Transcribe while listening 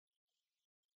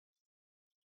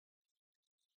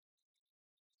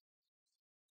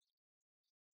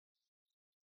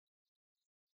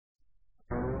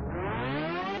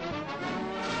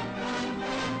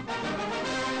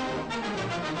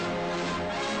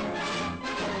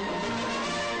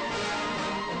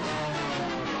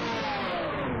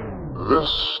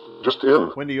This just in.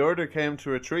 When the order came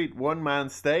to retreat, one man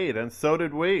stayed, and so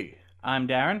did we. I'm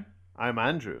Darren. I'm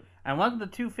Andrew. And welcome to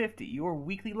 250, your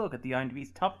weekly look at the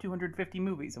IMDb's top 250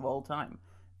 movies of all time.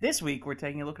 This week, we're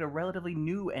taking a look at a relatively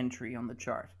new entry on the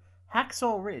chart,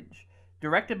 Hacksaw Ridge.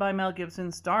 Directed by Mel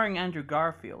Gibson, starring Andrew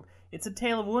Garfield, it's a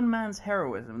tale of one man's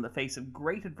heroism in the face of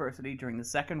great adversity during the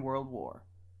Second World War.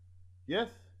 Yes,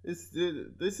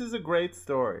 this is a great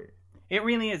story. It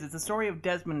really is. It's the story of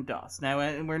Desmond Doss. Now,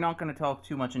 we're not going to talk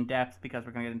too much in depth because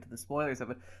we're going to get into the spoilers of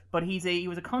it, but he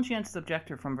was a conscientious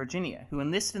objector from Virginia who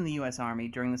enlisted in the U.S. Army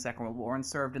during the Second World War and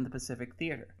served in the Pacific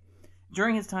Theater.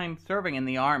 During his time serving in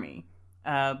the Army,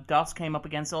 Doss came up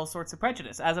against all sorts of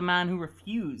prejudice as a man who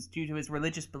refused, due to his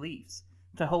religious beliefs,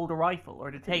 to hold a rifle or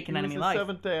to take an enemy life. He was a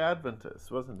Seventh-day Adventist,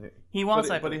 wasn't he? He was,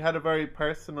 but he had a very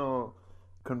personal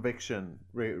conviction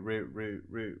regarding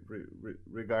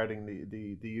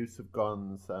the use of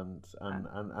guns and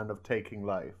of taking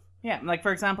life. Yeah, like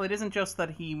for example, it isn't just that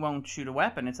he won't shoot a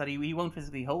weapon, it's that he won't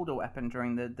physically hold a weapon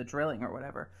during the drilling or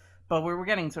whatever. But we're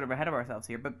getting sort of ahead of ourselves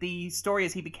here. But the story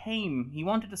is he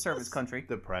wanted to serve his country.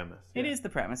 The premise. Yeah. It is the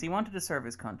premise. He wanted to serve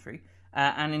his country,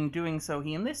 and in doing so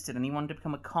he enlisted, and he wanted to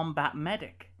become a combat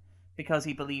medic because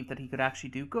he believed that he could actually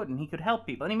do good and he could help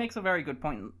people. And he makes a very good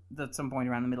point at some point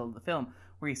around the middle of the film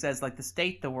where he says, like, the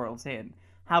state the world's in,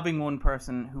 having one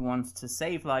person who wants to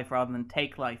save life rather than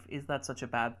take life, is that such a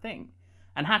bad thing?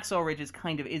 And Hacksaw Ridge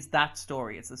is that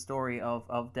story. It's the story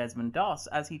of Desmond Doss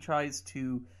as he tries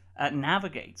to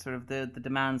navigate sort of the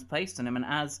demands placed on him, and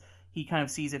as he kind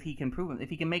of sees if he can prove it, if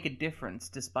he can make a difference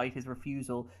despite his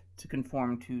refusal to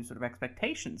conform to sort of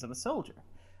expectations of a soldier.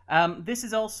 This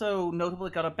is also notable.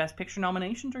 It got a Best Picture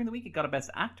nomination during the week. It got a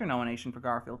Best Actor nomination for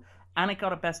Garfield, and it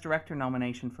got a Best Director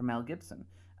nomination for Mel Gibson.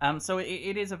 So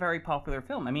it is a very popular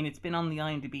film. I mean, it's been on the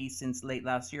IMDb since late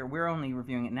last year. We're only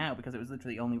reviewing it now because it was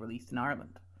literally only released in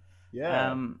Ireland.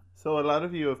 Yeah. So a lot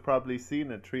of you have probably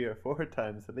seen it 3 or 4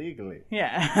 times illegally.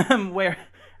 Yeah.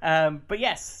 But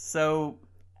yes. So,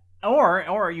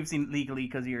 or you've seen it legally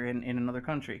because you're in another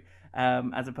country,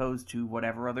 as opposed to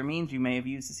whatever other means you may have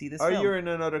used to see this film. Or you're in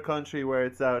another country where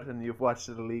it's out and you've watched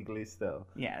it illegally still.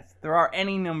 Yes. There are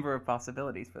any number of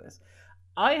possibilities for this.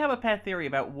 I have a pet theory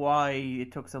about why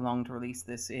it took so long to release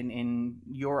this in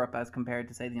Europe as compared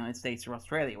to, say, the United States or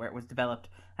Australia, where it was developed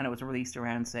and it was released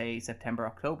around, say, September,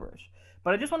 October-ish.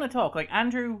 But I just want to talk, like,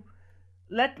 Andrew,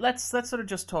 let's sort of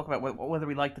just talk about whether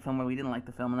we liked the film or we didn't like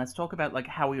the film, and let's talk about, like,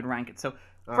 how we would rank it. So,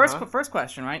 first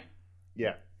question, right?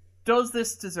 Yeah. Does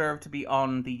this deserve to be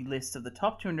on the list of the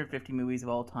top 250 movies of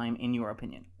all time, in your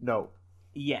opinion? No.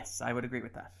 Yes, I would agree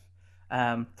with that.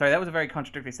 Sorry, that was a very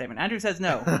contradictory statement. Andrew says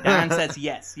no. Darren says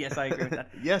yes. Yes, I agree with that.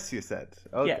 Yes, you said.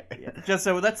 Okay. Yeah. Just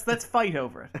so let's fight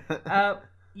over it.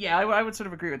 I would sort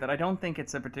of agree with that. I don't think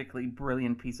it's a particularly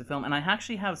brilliant piece of film, and I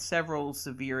actually have several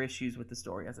severe issues with the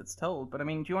story as it's told. But I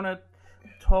mean, do you want to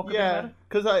talk a bit about it?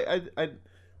 Because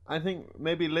I think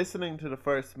maybe listening to the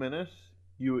first minute,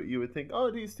 you would think,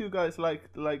 oh, these two guys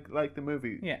like the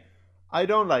movie. Yeah. I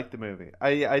don't like the movie.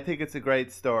 I think it's a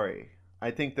great story.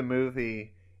 I think the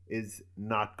movie is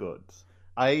not good.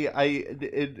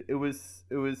 It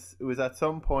was at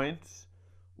some point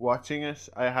watching it,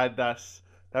 I had that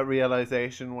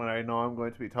realization when I know I'm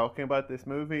going to be talking about this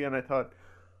movie, and I thought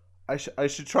I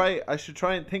should try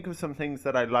and think of some things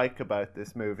that I like about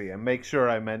this movie and make sure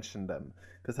I mention them,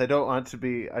 because I don't want to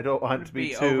be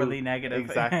too overly negative.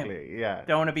 Exactly, yeah.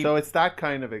 Don't want to be. So it's that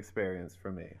kind of experience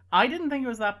for me. I didn't think it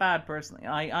was that bad personally.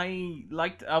 I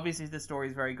liked, obviously the story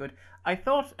is very good. I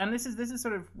thought, and this is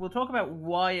sort of, we'll talk about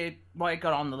why it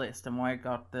got on the list and why it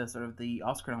got the sort of the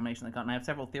Oscar nomination it got, and I have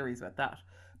several theories about that.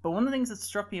 But one of the things that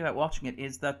struck me about watching it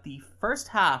is that the first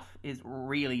half is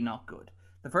really not good.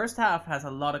 The first half has a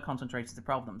lot of concentrations of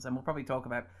problems, and we'll probably talk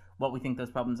about what we think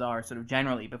those problems are sort of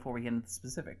generally before we get into the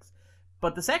specifics.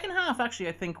 But the second half actually,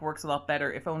 I think, works a lot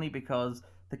better, if only because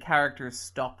the characters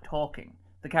stop talking.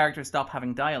 The characters stop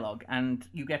having dialogue, and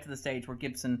you get to the stage where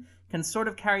Gibson can sort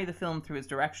of carry the film through his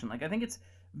direction. Like, I think it's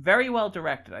very well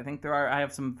directed. I think there are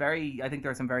some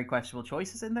very questionable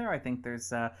choices in there. I think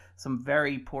there's some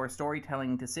very poor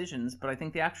storytelling decisions, but I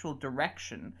think the actual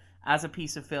direction as a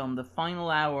piece of film, the final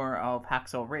hour of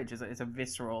Hacksaw Ridge is a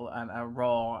visceral and a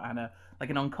raw and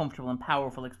an uncomfortable and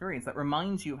powerful experience that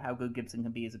reminds you of how good Gibson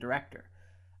can be as a director.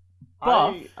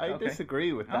 But I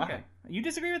disagree with that. Okay, you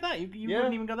disagree with that? You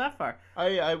wouldn't even go that far.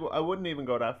 I wouldn't even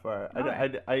go that far.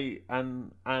 Okay.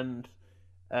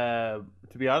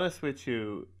 To be honest with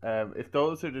you, if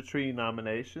those are the 3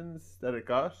 nominations that it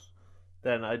got,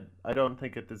 then I don't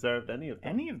think it deserved any of them.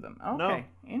 Any of them? Okay, No.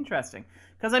 Interesting.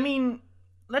 Because I mean,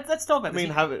 let's talk about I this.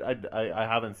 mean, I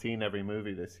haven't seen every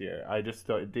movie this year. I just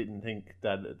didn't think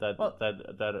any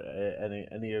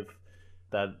of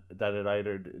that it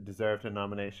either deserved a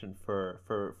nomination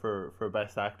for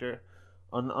best actor.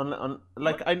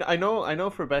 Like I know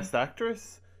for best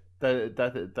actress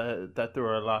that there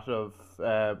were a lot of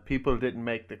people didn't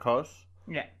make the cut.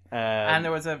 Yeah. And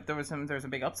there was a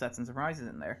big upsets and surprises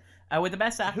in there. With the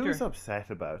best actor, who's upset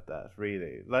about that?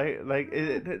 Really,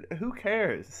 who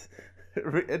cares?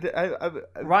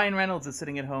 Ryan Reynolds is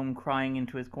sitting at home crying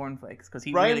into his cornflakes because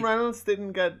Ryan Reynolds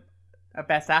didn't get a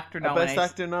best actor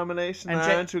nomination. And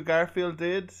Andrew Garfield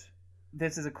did.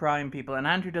 This is a crime, people, and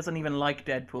Andrew doesn't even like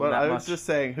Deadpool well, that much. I was just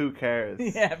saying, who cares?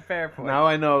 Yeah, fair point. Now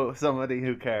I know somebody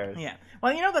who cares. Yeah.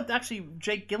 Well, you know that actually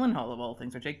Jake Gyllenhaal, of all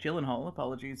things, or Jake Gyllenhaal,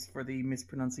 apologies for the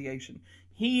mispronunciation,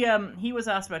 he was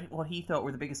asked about what he thought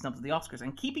were the biggest snubs of the Oscars,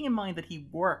 and keeping in mind that he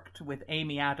worked with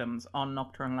Amy Adams on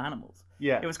Nocturnal Animals,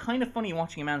 it was kind of funny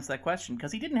watching him answer that question,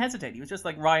 because he didn't hesitate. He was just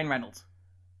like, Ryan Reynolds.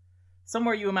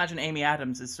 Somewhere you imagine Amy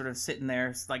Adams is sort of sitting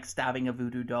there, like, stabbing a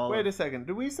voodoo doll. Wait a second.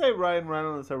 Did we say Ryan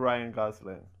Reynolds or Ryan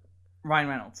Gosling? Ryan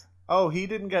Reynolds. Oh, he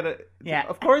didn't get it. Yeah.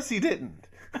 Of course he didn't.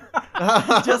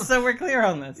 Just so we're clear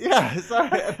on this. Yeah, sorry.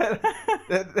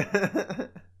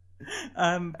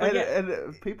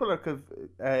 People are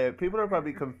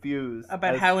probably confused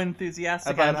about how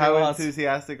enthusiastic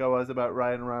I was about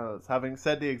Ryan Reynolds, having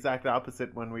said the exact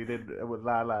opposite when we did with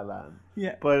La La Land.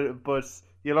 Yeah. But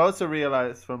you'll also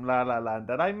realize from La La Land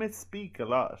that I misspeak a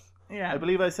lot. Yeah. I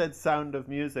believe I said Sound of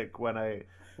Music when I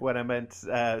meant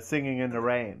Singing in the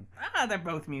Rain. They're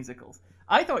both musicals.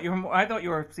 I thought you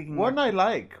were speaking. One I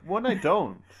like, one I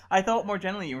don't. I thought more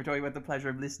generally you were talking about the pleasure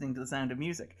of listening to the sound of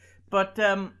music. But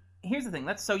here's the thing.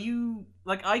 I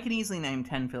can easily name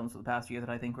 10 films for the past year that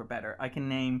I think were better. I can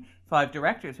name 5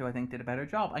 directors who I think did a better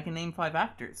job. I can name 5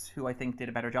 actors who I think did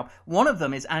a better job. One of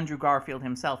them is Andrew Garfield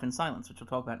himself in Silence, which we'll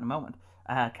talk about in a moment,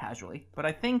 casually. But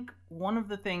I think one of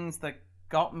the things that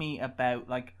got me about,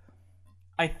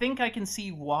 I think I can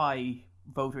see why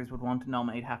voters would want to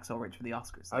nominate Hacksaw Ridge for the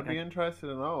Oscars. I'd be interested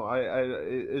to know.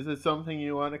 Is it something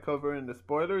you want to cover in the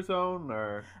spoiler zone,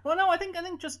 or? Well, no. I think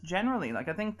just generally, I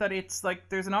think that it's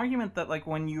there's an argument that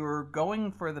when you're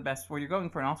going for the best, where you're going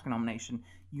for an Oscar nomination,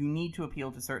 you need to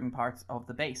appeal to certain parts of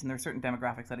the base, and there are certain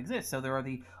demographics that exist. So there are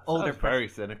the older. That's very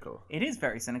cynical. It is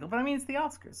very cynical, but I mean it's the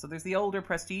Oscars. So there's the older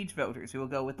prestige voters who will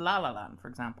go with La La Land, for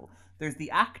example. There's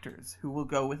the actors who will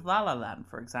go with La La Land,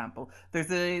 for example. There's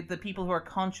the people who are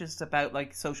conscious about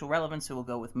social relevance who will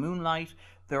go with Moonlight.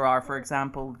 There are, for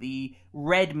example, the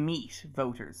red meat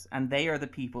voters, and they are the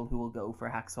people who will go for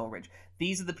Hacksaw Ridge.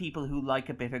 These are the people who like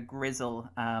a bit of grizzle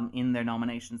in their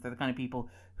nominations. They're the kind of people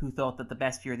who thought that the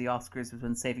best year of the Oscars was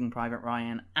when Saving Private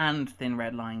Ryan and Thin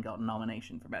Red Line got a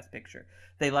nomination for Best Picture.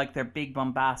 They like their big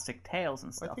bombastic tales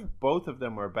and stuff. I think both of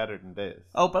them were better than this.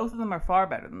 Oh, both of them are far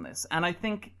better than this. And I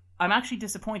think I'm actually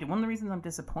disappointed. One of the reasons I'm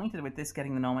disappointed with this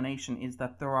getting the nomination is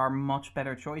that there are much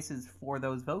better choices for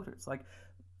those voters.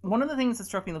 One of the things that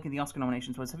struck me looking at the Oscar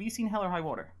nominations was, have you seen Hell or High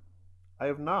Water? I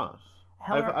have not.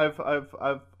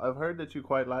 I've heard that you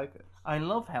quite like it. I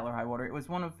love Hell or High Water. It was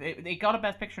it got a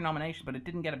Best Picture nomination, but it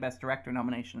didn't get a Best Director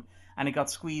nomination, and it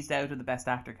got squeezed out of the Best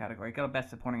Actor category. It got a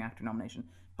Best Supporting Actor nomination,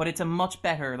 but it's a much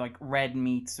better red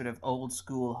meat sort of old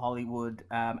school Hollywood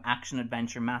action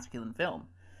adventure masculine film.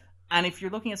 And if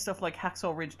you're looking at stuff like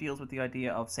Hacksaw Ridge deals with the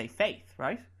idea of, say, faith,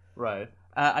 right? Right.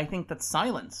 I think that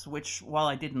Silence, which, while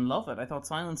I didn't love it, I thought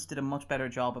Silence did a much better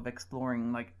job of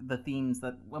exploring the themes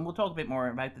that, and we'll talk a bit more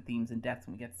about the themes in depth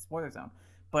when we get to the spoiler zone,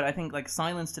 but I think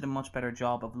Silence did a much better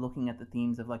job of looking at the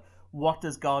themes of what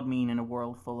does God mean in a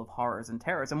world full of horrors and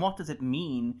terrors, and what does it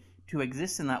mean to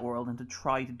exist in that world and to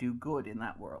try to do good in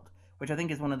that world, which I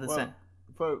think is one of the...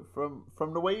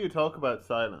 From the way you talk about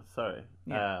Silence,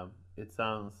 Yeah. It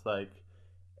sounds like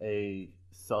a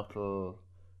subtle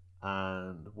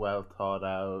and well thought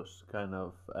out kind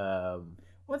of well,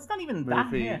 it's not even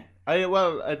movie. that.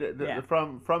 Yeah.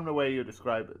 From the way you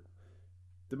describe it,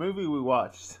 the movie we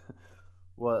watched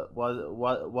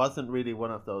wasn't really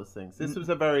one of those things. This was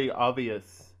a very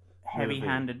obvious,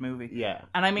 heavy-handed movie. Yeah,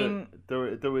 and I mean,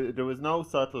 there was no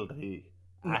subtlety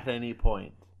at any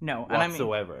point. No,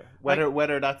 whatsoever. And I mean,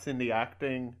 whether that's in the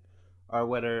acting or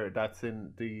whether that's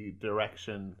in the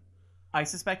direction. I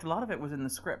suspect a lot of it was in the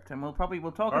script, and we'll talk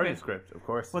a bit. Script, of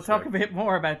course. We'll talk a bit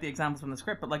more about the examples from the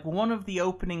script, but one of the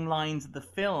opening lines of the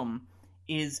film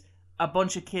is a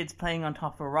bunch of kids playing on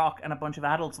top of a rock and a bunch of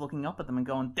adults looking up at them and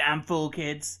going, "Damn fool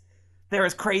kids, they're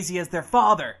as crazy as their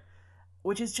father,"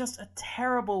 which is just a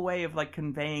terrible way of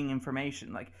conveying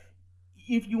information.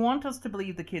 if you want us to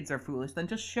believe the kids are foolish, then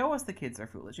just show us the kids are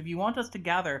foolish. If you want us to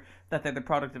gather that they're the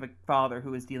product of a father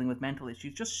who is dealing with mental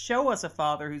issues, just show us a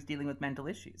father who's dealing with mental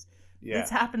issues. Yeah. This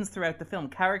happens throughout the film.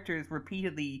 Characters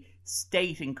repeatedly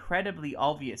state incredibly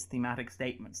obvious thematic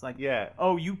statements, like, Yeah.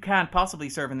 "Oh, you can't possibly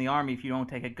serve in the army if you don't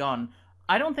take a gun."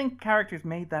 I don't think characters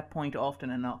made that point often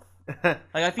enough. Like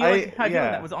I feel like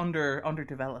that was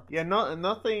underdeveloped. Yeah,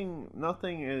 nothing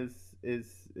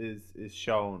is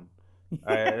shown.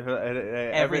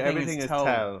 Everything is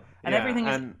told. And everything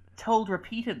is told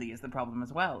repeatedly is the problem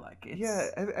as well. Like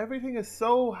everything is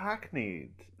so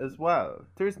hackneyed as well.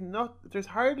 There's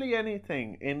hardly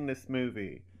anything in this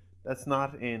movie that's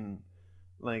not in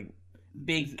like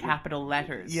big capital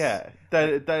letters. Yeah,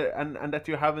 that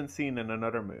you haven't seen in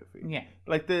another movie. Yeah,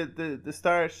 like the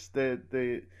start,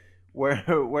 the where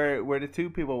the two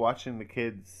people watching the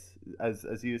kids,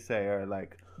 as you say, are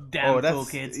like, damn cool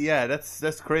kids. Yeah,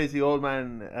 that's crazy old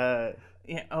man.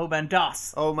 Old man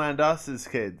Doss. Old man Doss's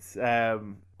kids.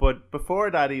 But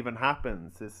before that even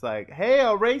happens, it's like, hey,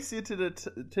 I'll race you to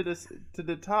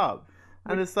the top,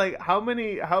 and it's like how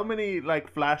many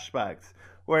like flashbacks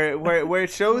where it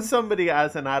shows somebody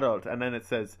as an adult, and then it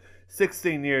says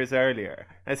 16 years earlier,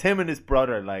 it's him and his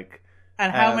brother, like.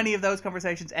 And how many of those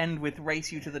conversations end with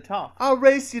 "race you to the top"? I'll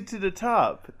race you to the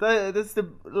top. That's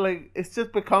it's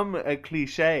just become a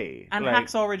cliche. And like,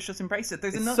 Hacksaw Ridge just embraced it.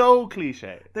 It's so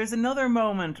cliche. There's another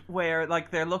moment where, like,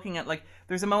 they're looking at, like,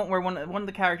 there's a moment where one of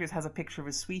the characters has a picture of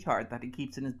his sweetheart that he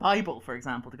keeps in his Bible, for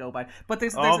example, to go by. But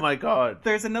there's my god.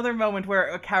 There's another moment where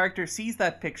a character sees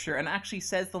that picture and actually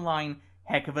says the line,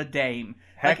 "Heck of a dame."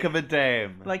 Heck of a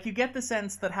dame. Like, you get the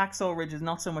sense that Hacksaw Ridge is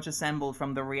not so much assembled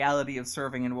from the reality of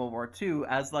serving in World War II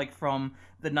as, like, from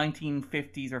the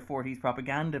 1950s or 40s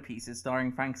propaganda pieces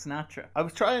starring Frank Sinatra. I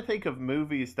was trying to think of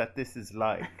movies that this is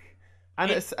like.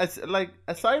 And it's like,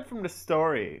 aside from the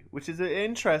story, which is an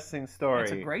interesting story.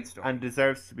 It's a great story. And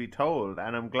deserves to be told,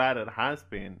 and I'm glad it has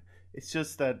been. It's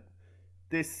just that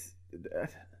this...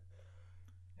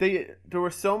 there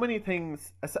were so many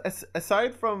things,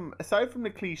 aside from the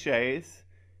cliches,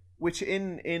 which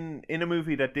in a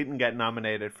movie that didn't get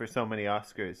nominated for so many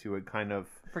Oscars, you would kind of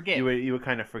forgive. You would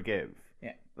kind of forgive.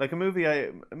 Yeah. Like a movie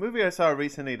I saw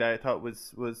recently that I thought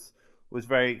was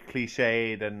very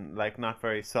cliched and like not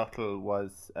very subtle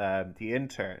was The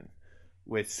Intern,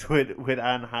 with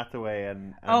Anne Hathaway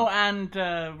and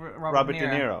Robert De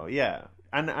Niro. Yeah.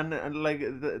 And like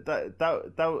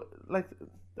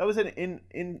that was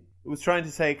it was trying to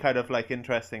say kind of like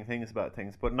interesting things about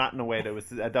things, but not in a way that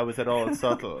was at all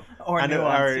subtle or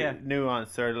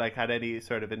nuanced or like had any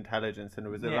sort of intelligence, and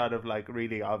there was a lot of like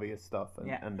really obvious stuff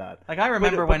and that. Like I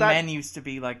remember when men used to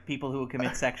be like people who would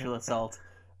commit sexual assault.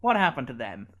 What happened to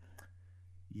them?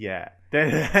 Yeah.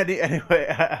 Anyway,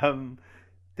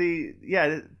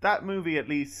 that movie at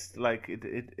least, like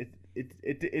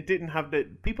it didn't have the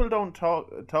people don't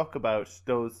talk about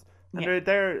those, and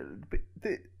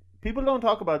people don't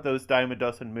talk about those dime a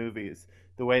dozen movies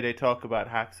the way they talk about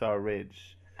Hacksaw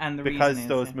Ridge, and because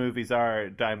those movies are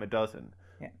dime a dozen.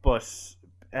 Yeah. But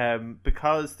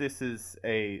because this is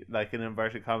a, like, in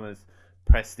inverted commas,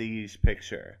 prestige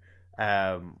picture,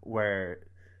 where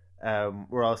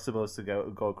we're all supposed to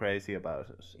go crazy about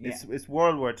it. Yeah. It's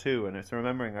World War II, and it's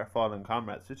remembering our fallen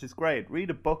comrades, which is great. Read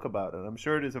a book about it. I'm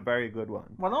sure it is a very good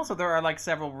one. Well, also there are like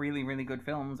several really, really good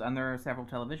films, and there are several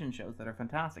television shows that are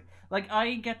fantastic. Like,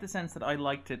 I get the sense that I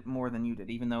liked it more than you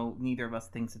did, even though neither of us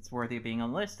thinks it's worthy of being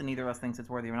on the list, and neither of us thinks it's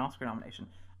worthy of an Oscar nomination.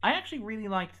 I actually really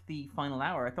liked the final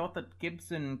hour. I thought that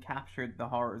Gibson captured the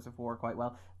horrors of war quite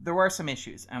well. There were some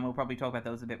issues, and we'll probably talk about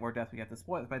those a bit more as we get to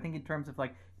spoilers, but I think in terms of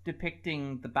like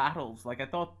depicting the battles, like I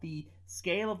thought the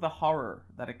scale of the horror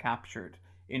that it captured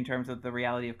in terms of the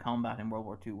reality of combat in World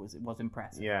War II was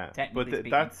impressive. Yeah, but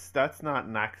that's not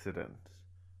an accident.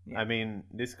 Yeah. I mean,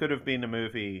 this could have been a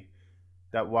movie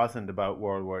that wasn't about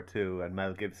World War II, and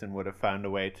Mel Gibson would have found a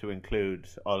way to include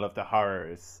all of the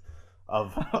horrors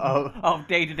of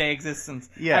day-to-day existence.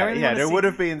 Yeah, really there would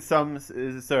have been some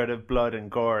sort of blood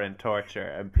and gore and torture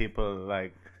and people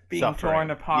like being suffering.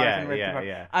 Torn apart and ripped apart.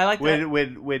 Yeah. I like that.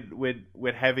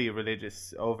 With heavy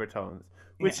religious overtones,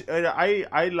 which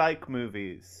I like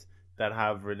movies that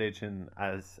have religion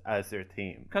as their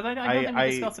theme, because I don't think we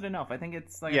discuss it enough. I think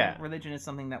it's like religion is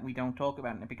something that we don't talk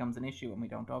about, and it becomes an issue when we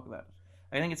don't talk about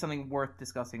it. I think it's something worth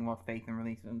discussing what faith and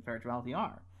religion and spirituality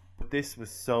are. But this was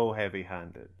so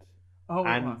heavy-handed. Oh,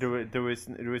 and there was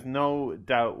no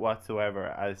doubt whatsoever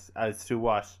as to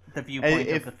what the viewpoint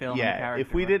of the film. Yeah, and the character,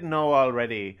 if we didn't know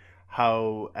already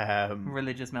how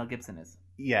religious Mel Gibson is.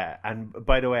 Yeah, and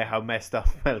by the way, how messed up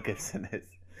Mel Gibson is.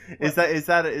 Is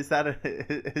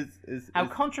How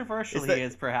controversial that, he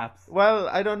is, perhaps. well,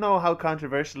 I don't know how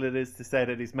controversial it is to say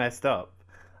that he's messed up.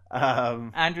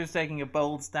 Andrew's taking a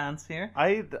bold stance here.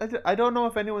 I don't know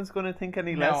if anyone's going to think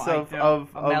any less of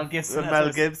Mel Gibson,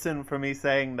 Mel Gibson for me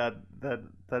saying that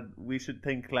we should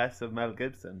think less of Mel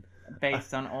Gibson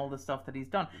based on all the stuff that he's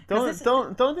done.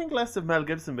 Don't think less of Mel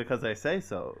Gibson because I say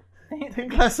so.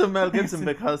 Think less of Mel Gibson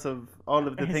because of all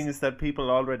of the things that people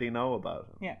already know about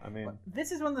him. Yeah, I mean,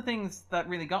 this is one of the things that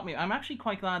really got me. I'm actually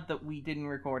quite glad that we didn't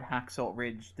record Hacksaw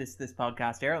Ridge this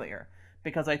podcast earlier,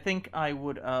 because I think I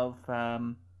would have.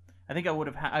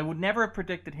 I would never have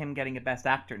predicted him getting a Best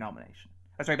Actor nomination.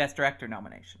 Best Director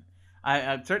nomination.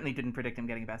 I certainly didn't predict him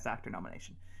getting a Best Actor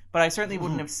nomination. But I certainly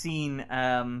wouldn't have seen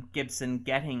Gibson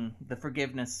getting the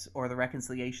forgiveness or the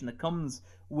reconciliation that comes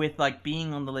with like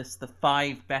being on the list of the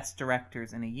 5 best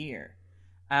directors in a year.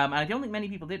 And I don't think many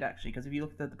people did, actually, because if you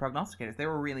looked at the prognosticators, they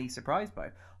were really surprised by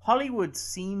it. Hollywood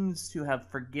seems to have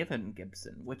forgiven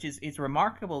Gibson, which is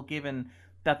remarkable given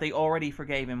that they already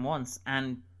forgave him once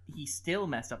and he still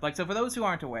messed up. Like, so for those who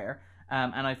aren't aware,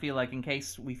 and I feel like in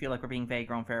case we feel like we're being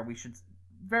vague or unfair, we should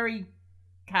very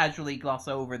casually gloss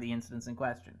over the incidents in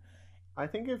question. I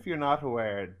think if you're not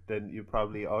aware, then you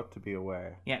probably ought to be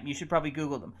aware. Yeah, you should probably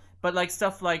Google them. But like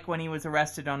stuff like when he was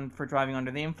arrested for driving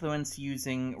under the influence,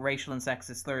 using racial and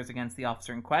sexist slurs against the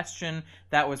officer in question,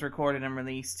 that was recorded and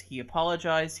released. He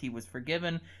apologized. He was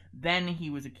forgiven. Then he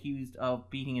was accused of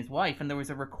beating his wife, and there was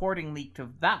a recording leaked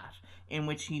of that in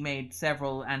which he made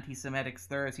several anti-Semitic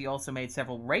slurs. He also made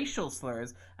several racial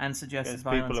slurs and suggested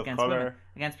violence against women,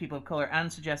 against people of color,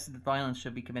 and suggested that violence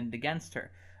should be committed against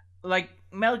her. Like,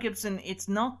 Mel Gibson, it's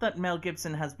not that Mel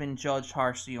Gibson has been judged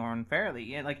harshly or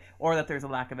unfairly, or that there's a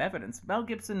lack of evidence. Mel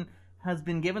Gibson has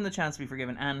been given the chance to be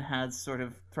forgiven and has sort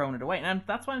of thrown it away. And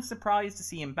that's why I'm surprised to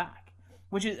see him back.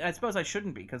 Which is, I suppose I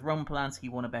shouldn't be, because Roman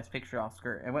Polanski won a Best Picture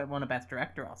Oscar, won a Best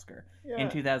Director Oscar in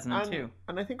 2002.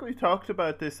 And I think we talked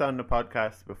about this on the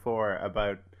podcast before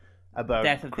about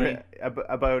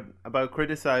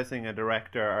criticizing a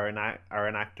director or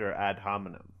an actor ad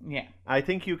hominem. Yeah, I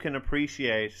think you can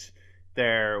appreciate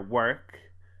their work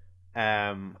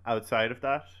outside of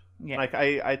that. Yeah, like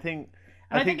I think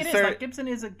it is. Like, Gibson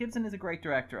is a great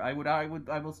director. I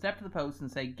will step to the post and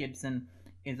say Gibson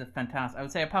is a fantastic. I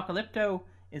would say Apocalypto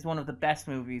is one of the best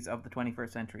movies of the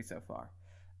 21st century so far.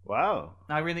 Wow.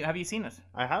 Have you seen it?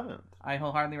 I haven't. I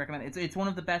wholeheartedly recommend it. It's one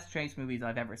of the best chase movies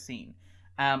I've ever seen.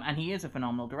 And he is a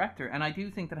phenomenal director. And I do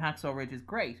think that Hacksaw Ridge is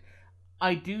great.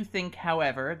 I do think,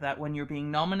 however, that when you're being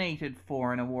nominated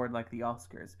for an award like the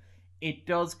Oscars, it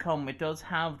does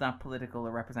have that political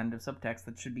or representative subtext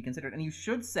that should be considered. And you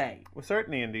should say... Well,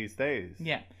 certainly in these days.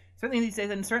 Yeah. Certainly these days,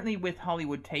 and certainly with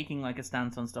Hollywood taking like a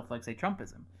stance on stuff like, say,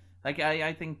 Trumpism. Like,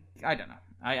 I think, I don't know.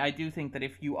 I do think that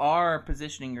if you are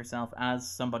positioning yourself as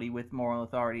somebody with moral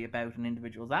authority about an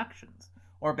individual's actions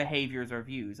or behaviors or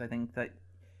views, I think that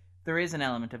there is an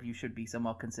element of you should be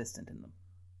somewhat consistent in them.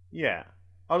 Yeah.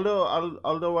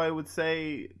 Although I would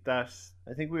say that,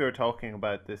 I think we were talking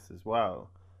about this as well.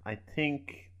 I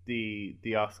think the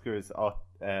Oscars,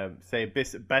 say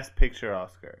Best Picture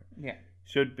Oscar,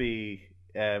 should be...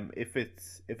 if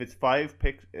it's 5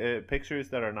 pictures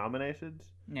that are nominated,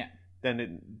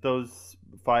 then those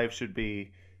 5 should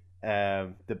be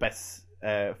the best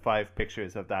 5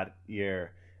 pictures of that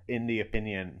year in the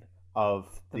opinion of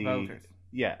the voters.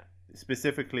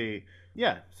 Specifically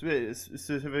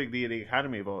the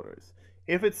Academy voters.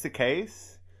 If it's the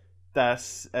case that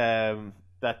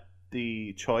that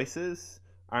the choices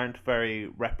aren't very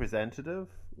representative,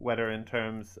 whether in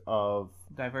terms of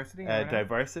diversity,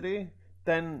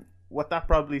 then what that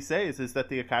probably says is that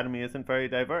the Academy isn't very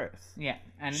diverse. Yeah,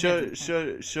 and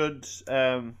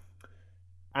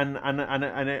and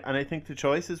I think the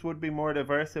choices would be more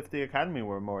diverse if the Academy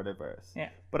were more diverse. Yeah,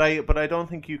 but I don't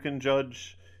think you can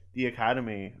judge the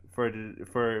Academy for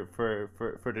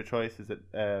the choices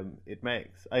it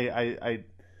makes. I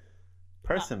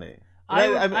personally.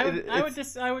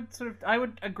 I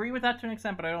would agree with that to an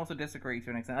extent, but I'd also disagree to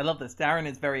an extent. I love this. Darren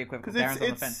is very equivocal. Darren's on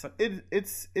the fence. But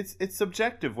it's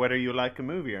subjective whether you like a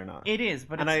movie or not. It is,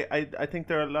 but I think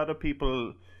there are a lot of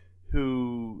people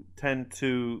who tend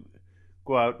to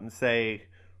go out and say,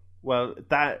 well,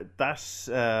 that's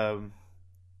the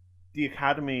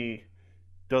Academy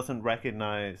doesn't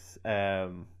recognize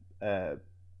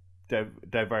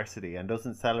diversity and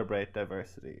doesn't celebrate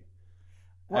diversity.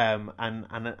 And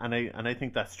I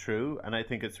think that's true, and I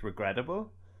think it's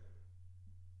regrettable.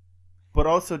 But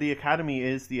also, the Academy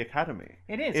is the Academy.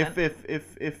 It is.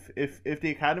 If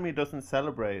the Academy doesn't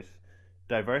celebrate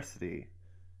diversity,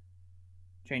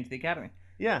 change the Academy.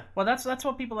 Yeah. Well, that's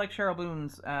what people like Cheryl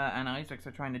Boone's and Isaacs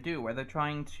are trying to do, where they're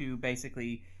trying to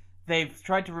basically they've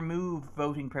tried to remove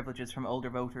voting privileges from older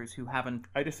voters who haven't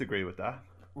I disagree with that.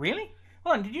 really.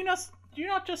 Hold on, did you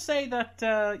not just say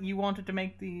that you wanted to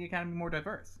make the Academy more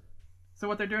diverse? So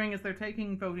what they're doing is they're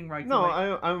taking voting rights No,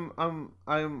 away.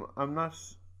 I'm not.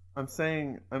 I'm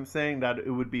saying that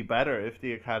it would be better if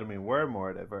the Academy were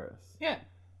more diverse. Yeah,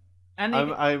 and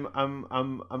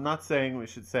I'm not saying we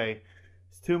should say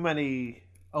there's too many.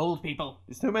 old people.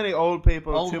 There's too many old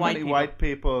people, Old too white many people. white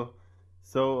people,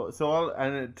 so all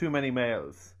and too many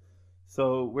males.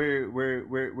 So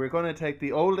we're going to take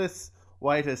the oldest,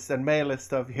 whitest, and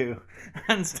malest of you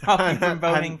And stop you from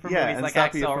voting for yeah, movies and like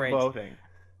stop you Hacksaw from Ridge. voting.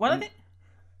 Well, And-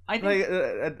 I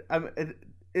think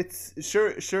It's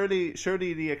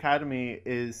surely the Academy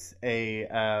is a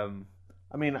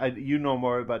I mean you know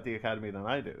more about the Academy than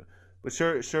I do, but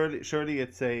surely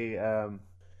it's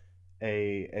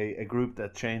a group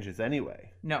that changes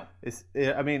anyway. no It's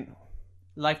I mean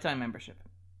lifetime membership,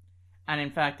 and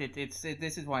in fact,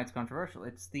 this is why it's controversial.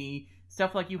 It's the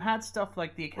stuff like you had stuff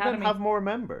like the then Academy, have more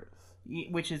members.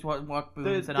 which is what The,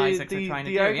 Boone's and the, Isaacs are the, trying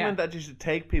to the do. argument Yeah, that you should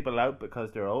take people out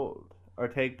because they're old, or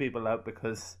take people out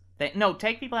because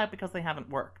take people out because they haven't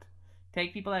worked.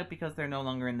 Take people out because they're no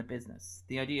longer in the business.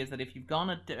 The idea is that if you've gone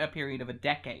a period of a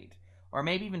decade, or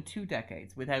maybe even 2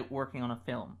 decades, without working on a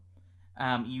film,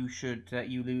 you should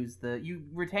you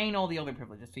retain all the other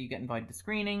privileges. So you get invited to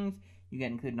screenings, you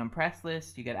get included on press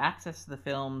lists, you get access to the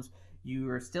films. You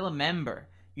are still a member.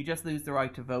 You just lose the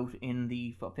right to vote in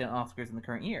the Oscars in the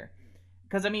current year.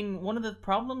 Because I mean, one of the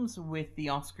problems with the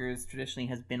Oscars traditionally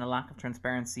has been a lack of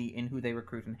transparency in who they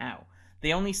recruit and how.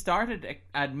 They only started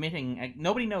admitting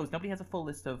nobody knows. Nobody has a full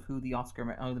list of who the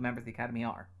members of the Academy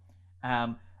are,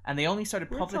 and they only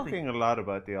started we're publicly. talking a lot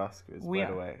about the Oscars. We by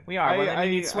are. the way, We are. Well, I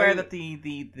mean, you'd swear I- that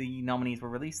the nominees were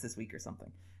released this week or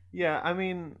something. Yeah, I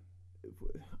mean,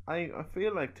 I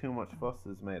feel like too much fuss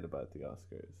is made about the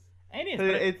Oscars. It is. So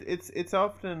But it's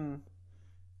often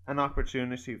an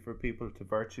opportunity for people to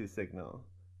virtue signal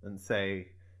and say,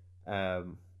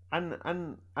 and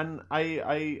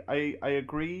I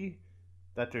agree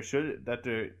that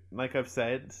like I've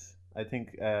said, I think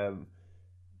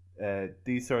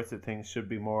these sorts of things should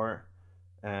be more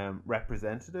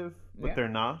representative, but Yeah. they're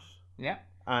not. yeah.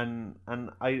 And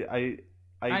I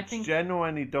I think-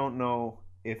 genuinely don't know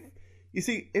if you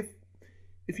see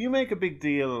if you make a big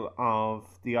deal of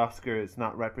the Oscars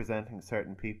not representing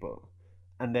certain people,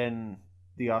 and then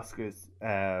the Oscars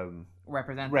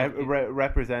Represent.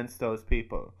 represents those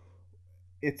people,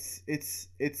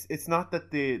 it's not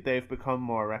that they've become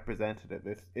more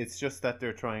representative. It's just that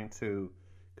they're trying to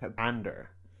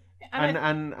pander,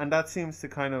 and that seems to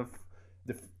kind of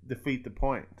defeat the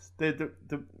point. The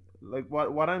like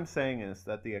what I'm saying is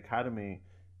that the Academy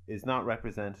is not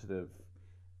representative.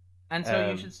 And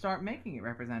so you should start making it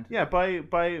representative. Yeah,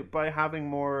 by having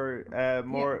more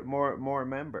more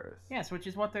members. Yes, which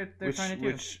is what they're which, trying to do.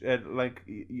 Which like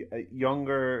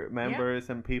younger members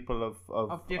and people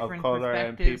of different color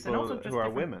and perspectives, people and also just who are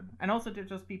different- women. and also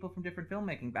just people from different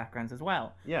filmmaking backgrounds as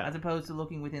well. Yeah. As opposed to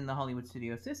looking within the Hollywood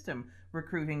studio system,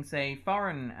 recruiting, say,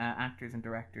 foreign actors and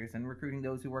directors, and recruiting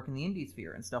those who work in the indie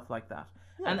sphere and stuff like that.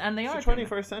 And they it's are the doing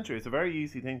 21st century. It's a very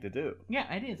easy thing to do.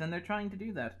 Yeah, it is, and they're trying to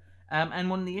do that. And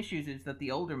one of the issues is that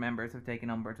the older members have taken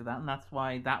umbrage to that, and that's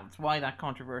why that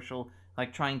controversial,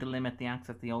 like trying to limit the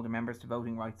access of the older members to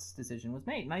voting rights decision was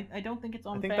made. And I don't think it's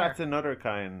unfair. I think that's another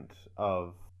kind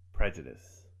of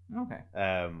prejudice. Okay.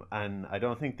 And I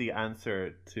don't think the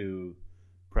answer to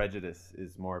prejudice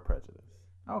is more prejudice.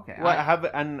 Okay. Well,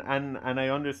 I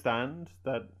understand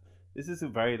that this is a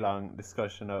very long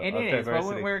discussion of It of is. Well,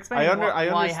 diversity. we're explaining I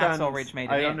why understand. Hacksaw Ridge made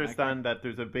it I in, understand that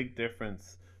there's a big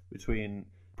difference between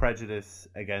prejudice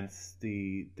against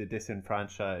the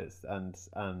disenfranchised and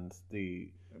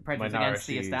the prejudice against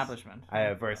the establishment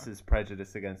versus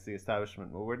prejudice against the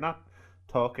establishment. Well, we're not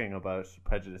talking about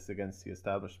prejudice against the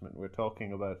establishment. We're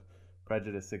talking about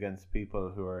prejudice against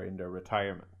people who are in their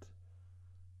retirement.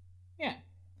 Yeah.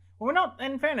 Well, we're not,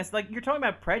 in fairness, like, you're talking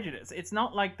about prejudice. It's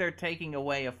not like they're taking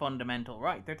away a fundamental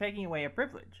right. They're taking away a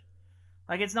privilege.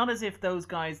 Like, it's not as if those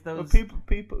guys, But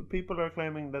people are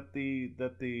claiming that the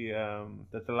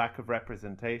lack of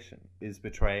representation is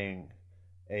betraying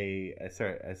a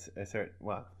certain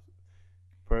well,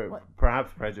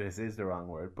 perhaps prejudice is the wrong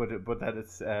word, but that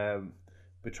it's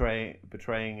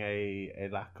betraying a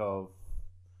lack of,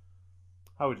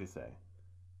 how would you say?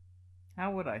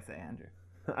 How would I say, Andrew?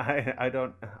 I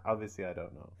don't. Obviously, I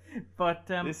don't know. But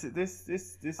This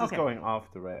is okay. going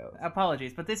off the rails.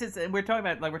 Apologies, but this is we're talking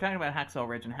about Hacksaw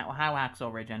Ridge and how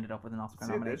Hacksaw Ridge ended up with an Oscar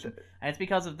See, nomination, and it's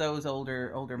because of those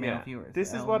older male viewers.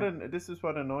 This is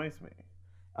what annoys me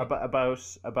about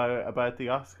the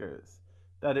Oscars,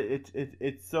 that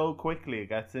it so quickly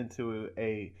gets into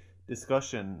a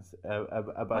discussions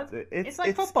about it's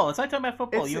like football. It's like talking about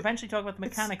football. You a- eventually talk about the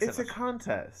mechanics It's of a it.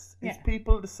 contest. It's Yeah.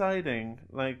 people deciding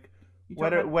like You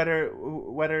talk about-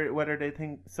 whether they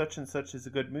think such and such is a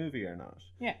good movie or not.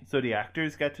 Yeah. So the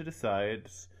actors get to decide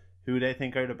who they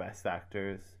think are the best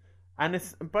actors, and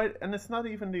it's not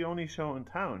even the only show in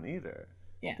town either.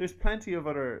 Yeah. There's plenty of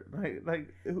other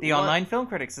like The Online Film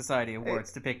Critics Society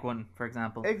Awards, to pick one, for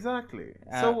example. Exactly.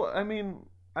 So I mean,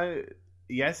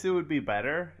 yes, it would be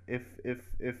better if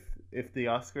the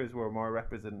Oscars were more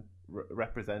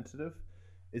representative.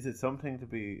 Is it something to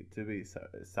be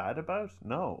sad about?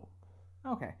 No,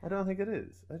 Okay. I don't think it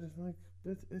is. I just like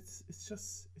it's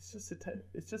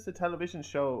just a television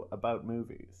show about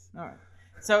movies. All right.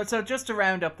 So just to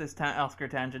round up this Oscar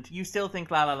tangent, you still think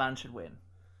La La Land should win?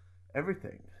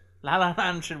 Everything. La La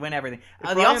Land should win everything. If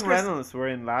The Ryan Oscars Reynolds were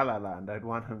in La La Land, I'd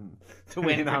want him to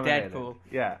win be for nominated. Deadpool.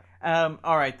 Yeah.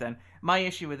 All right then. My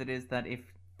issue with it is that if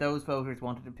those voters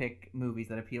wanted to pick movies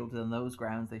that appeal to them on those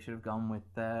grounds, they should have gone with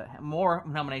more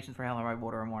nominations for Hell or High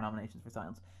Water and more nominations for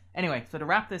Silence. Anyway, so to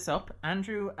wrap this up,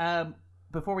 Andrew,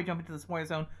 before we jump into the spoiler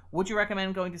zone, would you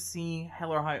recommend going to see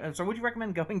would you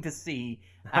recommend going to see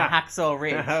Hacksaw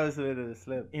Ridge? That was a bit of a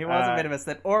slip. It was a bit of a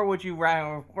slip. Or would you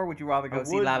rather go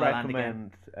see La La Land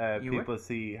again? I would recommend people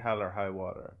see Hell or High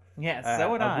Water. Yes,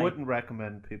 so would I. I wouldn't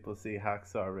recommend people see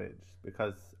Hacksaw Ridge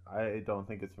because I don't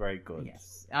think it's very good.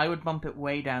 Yes, I would bump it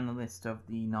way down the list of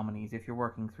the nominees if you're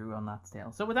working through on that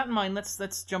scale. So with that in mind,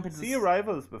 let's jump into see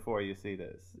Arrivals before you see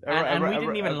this. And we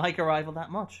didn't even like Arrival that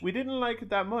much. We didn't like it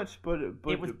that much, but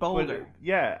it was bolder.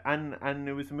 And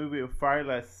it was a movie with far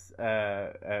less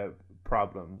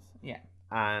problems. Yeah,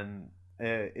 and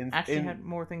had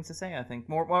more things to say. I think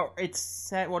more. Well, it's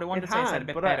said what I wanted to say. Said a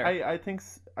bit but better. I think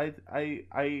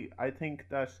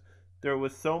that there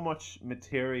was so much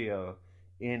material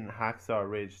in Hacksaw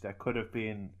Ridge that could have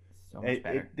been so much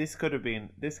better. This could have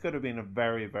been a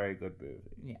very, very good movie.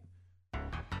 Yeah.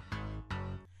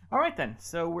 All right then.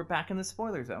 So we're back in the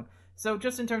spoiler zone. So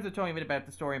just in terms of talking a bit about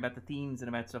the story, about the themes, and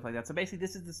about stuff like that. So basically,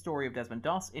 this is the story of Desmond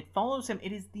Doss. It follows him.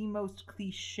 It is the most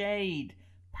cliched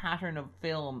pattern of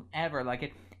film ever. Like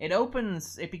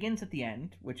it begins at the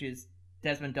end, which is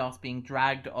Desmond Doss being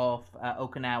dragged off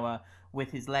Okinawa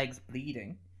with his legs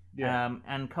bleeding,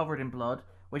 and covered in blood.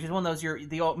 Which is one of those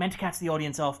you're meant to catch the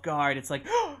audience off guard. It's like,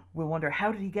 we'll wonder,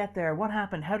 how did he get there? What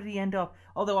happened? How did he end up?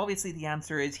 Although obviously the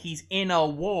answer is he's in a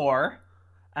war.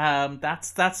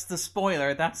 That's the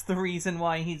spoiler. That's the reason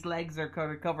why his legs are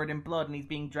covered in blood and he's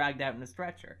being dragged out in a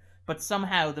stretcher. But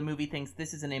somehow the movie thinks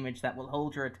this is an image that will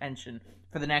hold your attention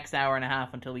for the next hour and a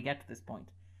half until we get to this point.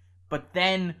 But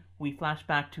then we flash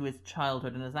back to his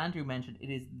childhood, and as Andrew mentioned, it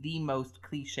is the most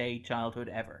cliche childhood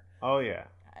ever. Oh yeah.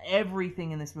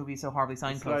 Everything in this movie is so horribly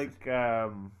signposted. It's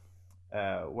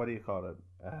like what do you call it?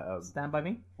 Stand By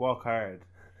Me? Walk Hard.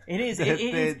 It is.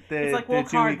 It's like the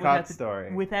Walk Hard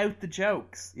story. without the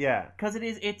jokes. Yeah. Because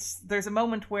there's a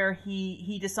moment where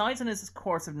he decides on his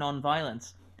course of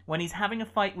non-violence when he's having a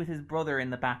fight with his brother in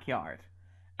the backyard,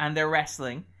 and they're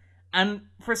wrestling, and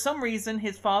for some reason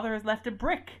his father has left a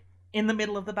brick in the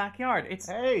middle of the backyard.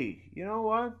 Hey, you know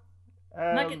what?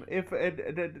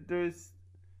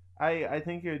 I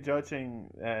think you're judging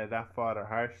that father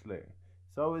harshly.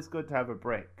 It's always good to have a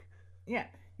brick. Yeah,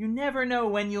 you never know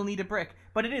when you'll need a brick,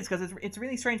 but it is because it's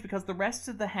really strange because the rest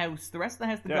of the house, the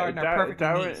garden are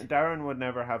perfectly neat. Darren would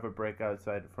never have a brick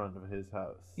outside the front of his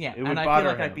house. Yeah, it would and I bother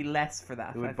feel like him. I'd be less for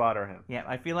that. It would bother him. Yeah,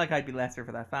 I feel like I'd be lesser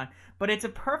for that fact. But it's a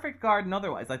perfect garden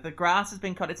otherwise. Like the grass has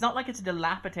been cut. It's not like it's a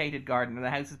dilapidated garden or the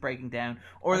house is breaking down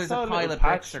or there's a pile of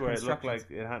bricks or where it looked constructions.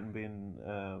 like it hadn't been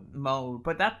mowed.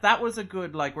 But that was a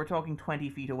good, like, we're talking 20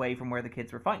 feet away from where the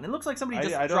kids were fighting. It looks like somebody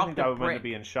just I don't dropped think that a would brick. be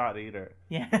being shot either.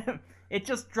 Yeah. It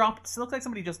just dropped. It looks like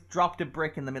somebody just dropped a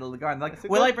brick in the middle of the garden. Like,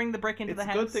 will I bring the brick into the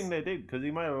house? It's a good thing they did, because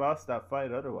he might have lost that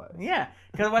fight otherwise. Yeah,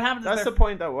 because what happens That's is the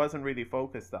point that wasn't really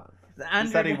focused on.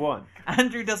 Is that he won.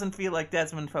 Andrew doesn't feel like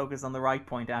Desmond focused on the right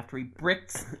point after he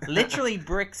literally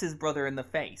bricks his brother in the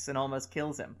face and almost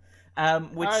kills him.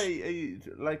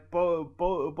 Like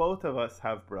both of us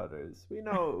have brothers. We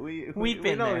know we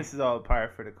know there. This is all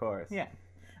par for the course. Yeah.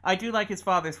 I do like his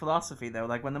father's philosophy, though.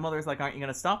 Like, when the mother's like, aren't you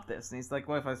going to stop this? And he's like,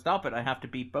 well, if I stop it, I have to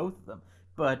beat both of them.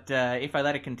 But if I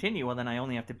let it continue, well, then I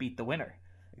only have to beat the winner.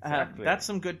 Exactly. That's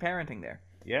some good parenting there.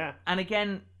 Yeah. And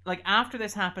again, like after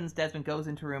this happens, Desmond goes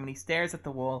into a room and he stares at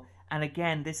the wall. And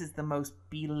again, this is the most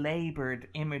belabored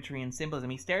imagery and symbolism.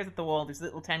 He stares at the wall. There's a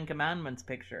little Ten Commandments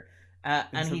picture. And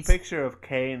It's he's a picture of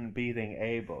Cain beating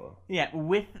Abel. Yeah,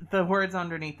 with the words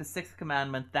underneath the sixth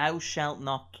commandment, "Thou shalt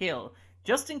not kill."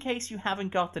 Just in case you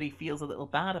haven't got that he feels a little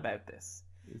bad about this.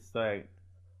 It's like,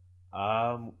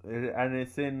 and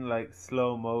it's in like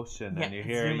slow motion, Yeah, and you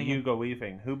hear zooming in. Hugo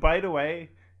Weaving, who, by the way,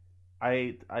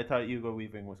 I thought Hugo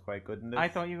Weaving was quite good in this. I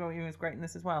thought Hugo Weaving was great in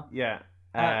this as well. Yeah.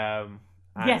 And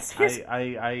yes, that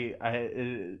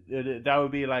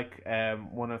would be like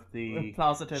one of the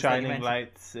Plausitives that you shining mentioned.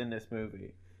 lights in this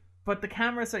movie. But the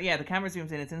camera, the camera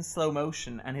zooms in. It's in slow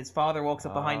motion, and his father walks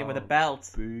up behind him with a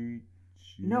belt. Beat you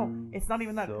No, it's not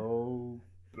even that. so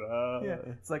bad. Yeah,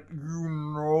 it's like, you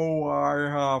know, I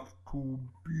have to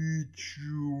beat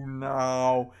you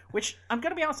now. Which, I'm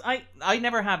gonna be honest, I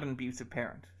never had an abusive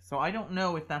parent, so I don't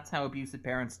know if that's how abusive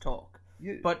parents talk.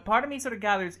 But part of me sort of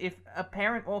gathers, if a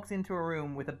parent walks into a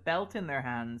room with a belt in their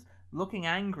hands, looking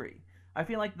angry, I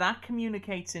feel like that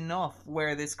communicates enough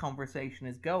where this conversation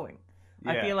is going.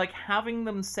 Yeah. I feel like having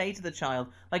them say to the child,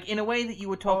 like in a way that you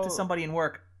would talk to somebody in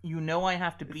work, you know, I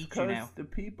have to beat you now. The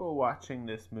people watching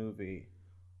this movie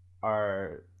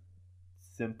are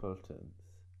simpletons,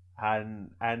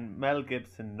 and Mel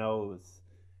Gibson knows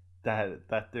that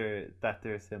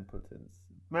they're simpletons.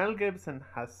 Mel Gibson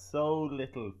has so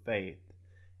little faith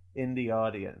in the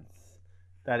audience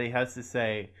that he has to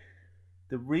say,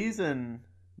 the reason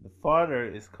the father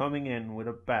is coming in with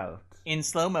a belt In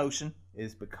slow motion.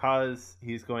 is because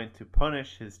he's going to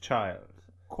punish his child.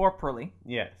 Corporally.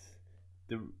 Yes.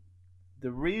 The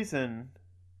reason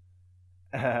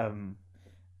Desmond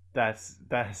Doss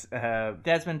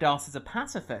is a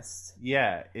pacifist.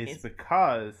 is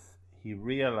because he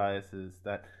realizes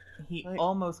that he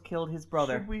almost killed his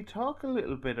brother. Should we talk a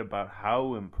little bit about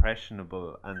how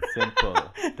impressionable and simple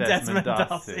Desmond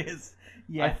Doss is?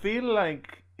 Yeah. I feel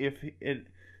like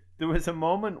there was a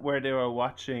moment where they were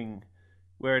watching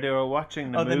the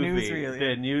movie,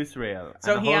 the newsreel,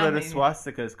 so and a whole lot of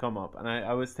swastikas come up, and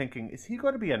I was thinking, is he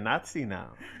going to be a Nazi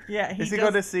now? Yeah, is he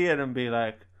going to see it and be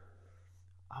like,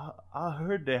 I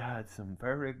heard they had some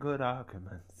very good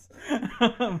arguments,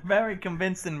 very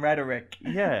convincing rhetoric.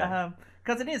 Yeah,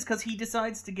 because he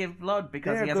decides to give blood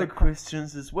because they're he has good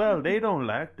Christians as well. They don't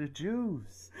like the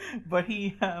Jews, but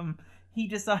he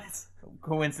decides,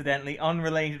 coincidentally,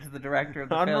 unrelated to the director of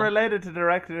the film. Unrelated to the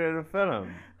director of the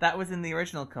film. That was in the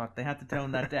original cut. They had to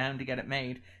tone that down to get it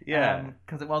made. Yeah.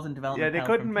 Because it was in development. Yeah, they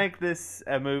couldn't make this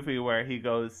a movie where he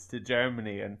goes to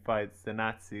Germany and fights the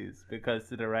Nazis because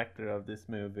the director of this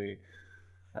movie...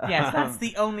 Yes, that's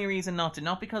the only reason not to.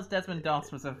 Not because Desmond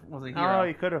Doss was a hero. Oh,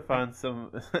 he could have found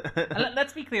some...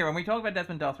 Let's be clear. When we talk about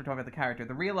Desmond Doss, we're talking about the character.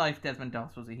 The real life Desmond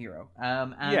Doss was a hero.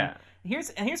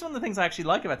 Here's one of the things I actually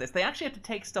like about this. They actually had to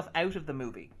take stuff out of the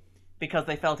movie because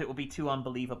they felt it would be too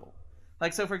unbelievable.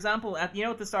 Like, so for example, at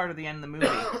the start of the end of the movie,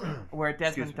 where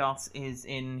Desmond Doss he's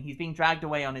being dragged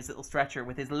away on his little stretcher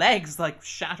with his legs like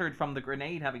shattered from the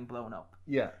grenade having blown up.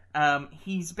 Yeah.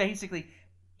 He's basically,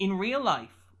 in real life,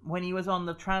 when he was on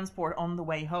the transport on the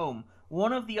way home,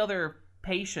 one of the other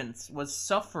patients was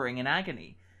suffering in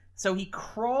agony. So he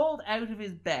crawled out of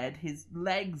his bed, his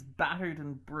legs battered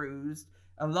and bruised,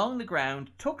 along the ground,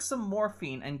 took some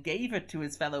morphine and gave it to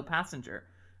his fellow passenger,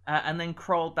 and then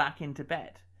crawled back into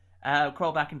bed.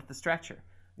 Crawled back into the stretcher.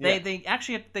 Yeah. They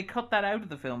cut that out of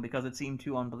the film because it seemed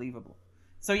too unbelievable.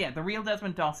 So yeah, the real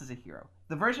Desmond Doss is a hero.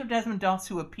 The version of Desmond Doss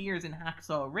who appears in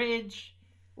Hacksaw Ridge...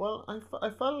 Well, I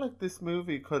felt like this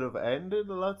movie could have ended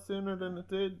a lot sooner than it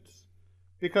did,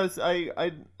 because I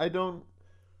don't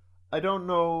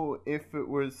know if it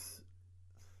was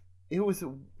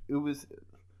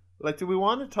like, do we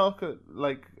want to talk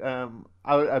like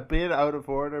a bit out of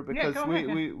order, because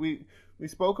we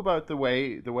spoke about the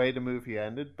way the movie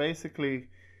ended. Basically,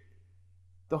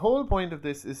 the whole point of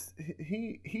this is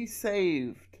he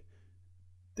saved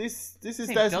this is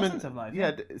Desmond of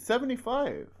lives,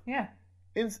 75. Yeah.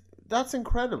 That's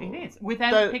incredible. It is.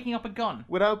 Without picking up a gun.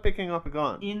 Without picking up a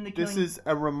gun. This is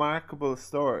a remarkable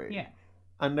story. Yeah.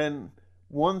 And then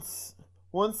once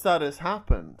that has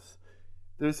happened,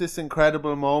 there's this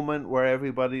incredible moment where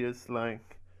everybody is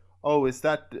like, oh, is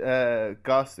that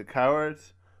Goss the coward?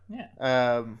 Yeah.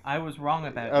 I was wrong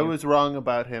about I was wrong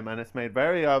about him, and it's made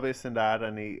very obvious in that,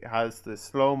 and he has the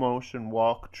slow motion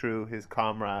walk through his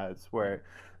comrades where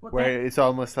it's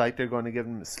almost like they're going to give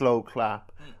him a slow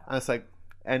clap. And it's like,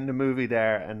 end the movie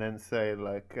there, and then say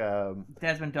like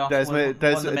Desmond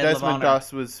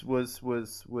Doss was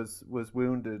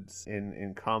wounded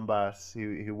in combat.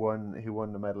 He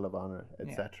won the Medal of Honor,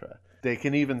 etc. They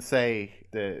can even say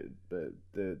the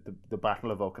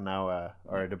Battle of Okinawa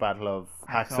or the Battle of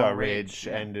Hacksaw Ridge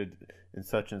ended in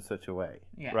such and such a way,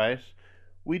 right?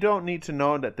 We don't need to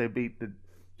know that they beat the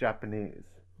Japanese.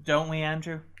 Don't we,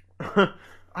 Andrew?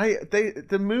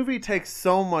 The movie takes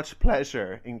so much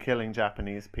pleasure in killing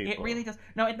Japanese people. It really does.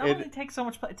 No, it not only takes so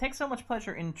much. It takes so much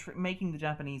pleasure in making the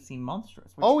Japanese seem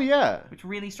monstrous. Which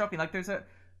really struck me. Like there's a.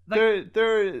 Like,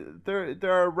 there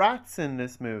are rats in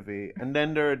this movie, and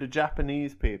then there are the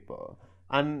Japanese people,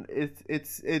 and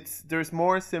it's there's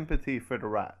more sympathy for the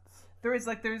rats. There's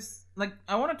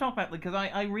I want to talk about because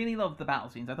I really love the battle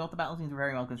scenes. I thought the battle scenes were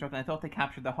very well constructed. I thought they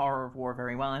captured the horror of war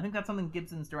very well. And I think that's something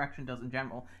Gibson's direction does in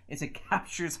general. Is it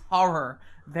captures horror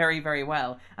very, very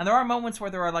well. And there are moments where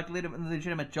there are like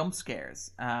legitimate jump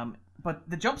scares. But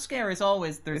the jump scare is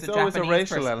always there's always Japanese a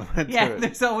racial person. element. Yeah, to it.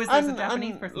 there's a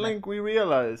Japanese person. Like we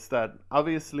realize that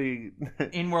obviously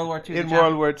in World War II.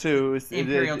 World War II,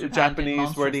 the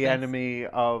Japanese were the enemy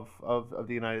of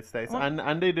the United States,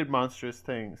 and they did monstrous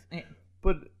things. Yeah.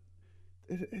 But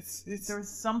there's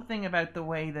something about the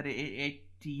way that it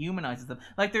dehumanizes them.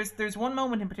 Like there's one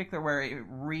moment in particular where it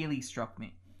really struck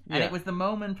me, and it was the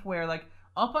moment where like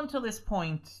up until this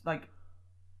point, like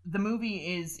the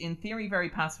movie is in theory very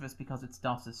pacifist because it's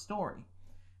Doss's story,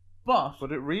 but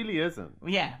it really isn't.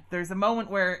 Yeah, there's a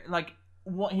moment where like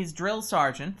what his drill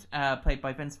sergeant, played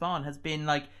by Vince Vaughn, has been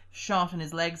like shot and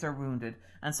his legs are wounded,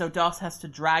 and so Doss has to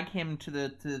drag him to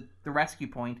the rescue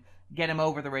point, get him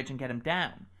over the ridge and get him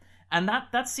down. And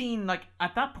that scene, like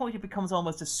at that point it becomes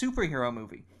almost a superhero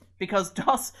movie because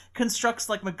Doss constructs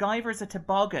like MacGyver's a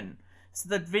toboggan so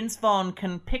that Vince Vaughn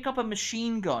can pick up a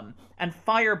machine gun and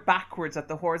fire backwards at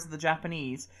the hordes of the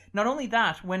Japanese. Not only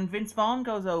that, when Vince Vaughn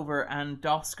goes over and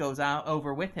Doss goes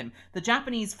over with him, the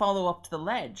Japanese follow up to the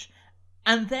ledge.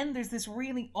 And then there's this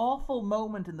really awful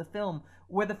moment in the film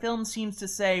where the film seems to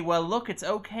say, well, look, it's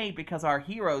okay because our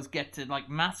heroes get to like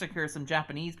massacre some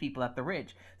Japanese people at the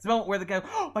ridge. It's a moment where they go,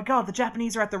 oh my god, the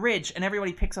Japanese are at the ridge, and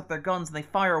everybody picks up their guns and they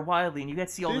fire wildly, and you get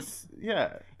to see all this.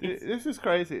 Yeah, this is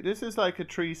crazy. This is like a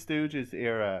Three Stooges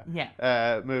era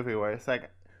movie where it's like,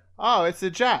 oh, it's the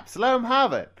Japs, let them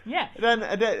have it. Yeah. Then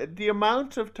the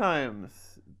amount of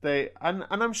times they and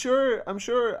I'm sure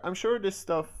this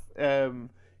stuff is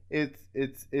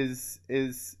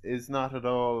not at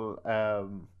all.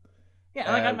 I'm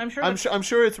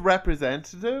sure it's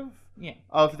representative. Yeah.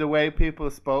 Of the way people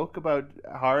spoke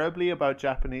horribly about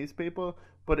Japanese people,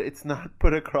 but it's not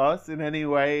put across in any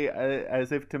way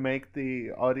as if to make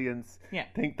the audience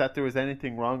think that there was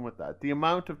anything wrong with that. The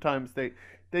amount of times they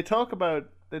talk about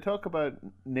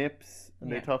nips and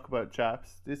they talk about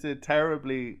Japs. This is a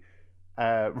terribly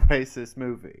racist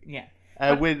movie. Yeah.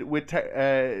 With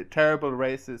terrible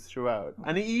racists throughout,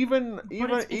 and even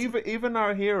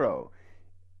our hero,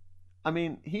 I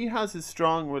mean, he has his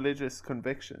strong religious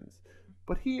convictions,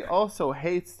 but he also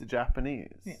hates the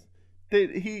Japanese. Yeah.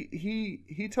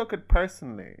 He took it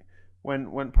personally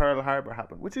when Pearl Harbor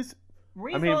happened, which is,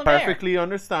 perfectly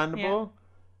understandable.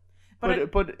 Yeah.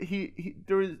 But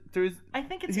there's I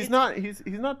think he's not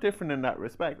different in that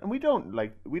respect, and we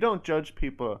don't judge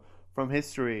people from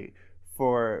history.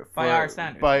 By our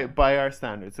standards. By our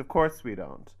standards, of course we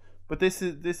don't. But this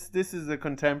is a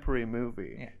contemporary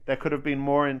movie that could have been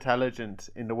more intelligent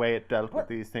in the way it dealt with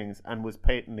these things and was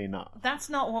patently not. That's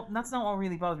not what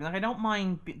really bothers me. Like I don't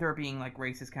mind there being like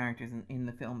racist characters in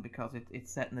the film because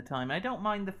it's set in the time. I don't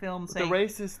mind the film saying the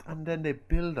racist, and then they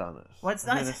build on it. Well, and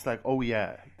then it's like, oh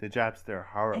yeah, the Japs, they're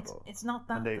horrible. It's not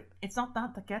that. It's not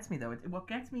that gets me though. What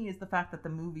gets me is the fact that the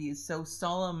movie is so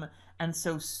solemn and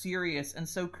so serious and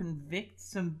so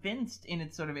convinced in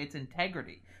its sort of its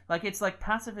integrity. Like it's like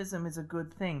pacifism is a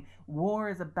good thing, war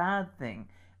is a bad thing,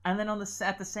 and then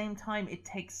at the same time it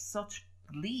takes such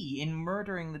glee in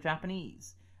murdering the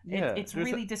Japanese. Yeah, it's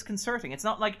really disconcerting. It's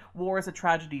not like war is a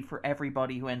tragedy for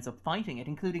everybody who ends up fighting it,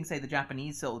 including say the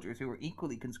Japanese soldiers who were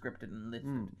equally conscripted and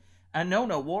enlisted.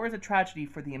 No, war is a tragedy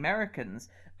for the Americans,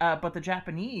 but the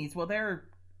Japanese, well, they're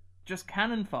just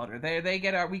cannon fodder.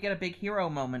 We get a big hero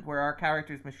moment where our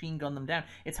characters machine gun them down.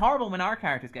 It's horrible when our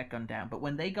characters get gunned down, but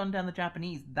when they gun down the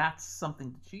Japanese, that's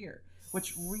something to cheer,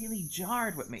 which really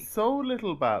jarred with me. So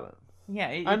little balance. Yeah,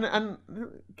 and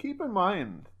keep in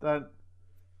mind that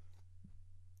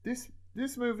this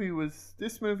movie was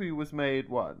made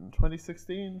in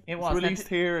 2016. It was released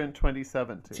here in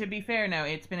 2017. To be fair, now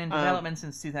it's been in development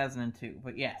since 2002,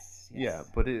 but yes. Yeah,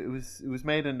 but it was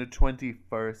made in the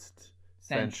 21st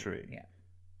century. Yeah.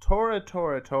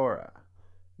 Tora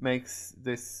makes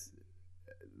this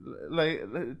like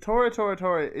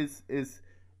Tora is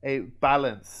a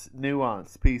balanced,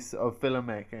 nuanced piece of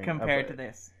filmmaking compared to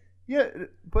this. Yeah,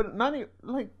 but not even,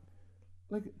 like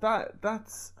like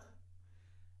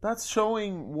that's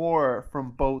showing war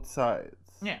from both sides.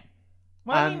 Yeah.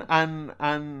 Well, I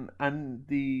mean, And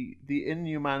the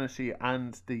inhumanity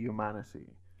and the humanity.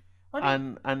 well, I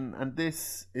mean, And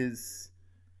this is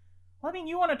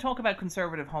you want to talk about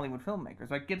conservative Hollywood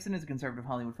filmmakers. Like, Gibson is a conservative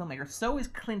Hollywood filmmaker. So is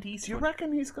Clint Eastwood. Do you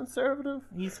reckon he's conservative?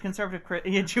 He's conservative.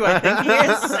 Do I think he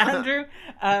is, Andrew?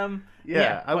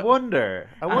 I wonder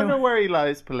where he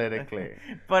lies politically.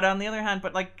 But on the other hand,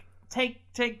 like,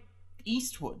 take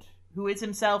Eastwood, who is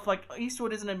himself, like,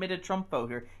 Eastwood is an admitted Trump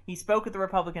voter. He spoke at the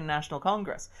Republican National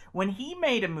Congress. When he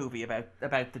made a movie about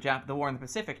the war in the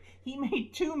Pacific, he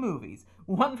made two movies.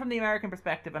 One from the American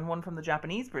perspective and one from the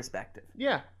Japanese perspective.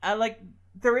 Yeah. Like,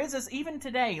 there is this, even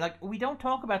today, like, we don't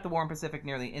talk about the war in the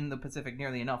Pacific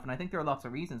nearly enough, and I think there are lots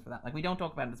of reasons for that. Like, we don't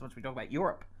talk about it as much as we talk about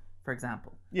Europe, for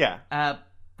example. Yeah.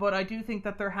 But I do think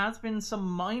that there has been some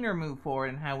minor move forward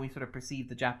in how we sort of perceive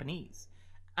the Japanese.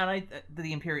 And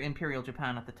the Imperial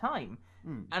Japan at the time.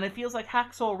 And it feels like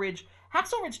Hacksaw Ridge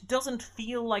doesn't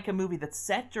feel like a movie that's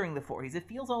set during the 40s. It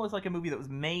feels always like a movie that was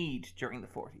made during the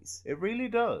 40s. It really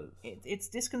does. It's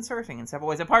disconcerting in several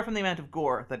ways, apart from the amount of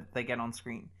gore that they get on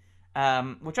screen,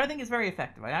 which I think is very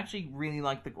effective. I actually really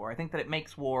like the gore. I think that it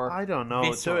makes war, I don't know.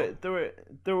 visceral.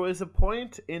 There was a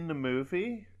point in the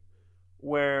movie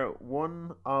where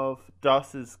one of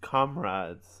Doss's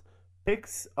comrades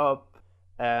picks up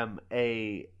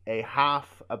a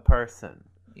half a person,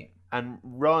 and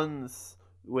runs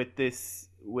with this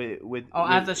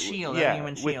as a shield, a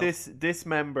human shield, with this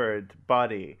dismembered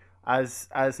body as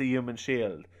a human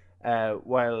shield,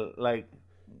 while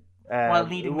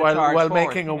leading the charge while forward,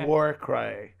 making a war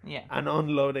cry, yeah, and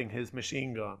unloading his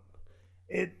machine gun.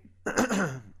 It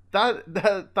that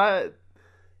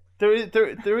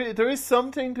there is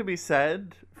something to be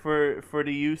said for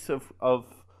the use of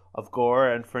gore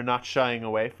and for not shying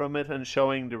away from it and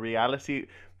showing the reality.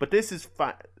 But this is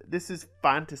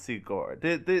fantasy gore.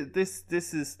 This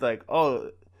is like,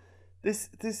 oh, this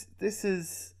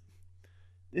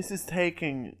is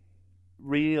taking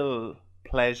real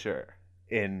pleasure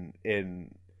in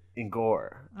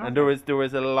gore. Okay. And there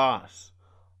was a lot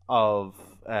of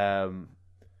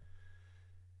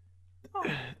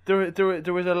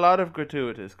there was a lot of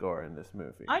gratuitous gore in this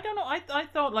movie. I don't know. I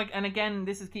thought, like, and again,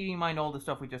 this is keeping in mind all the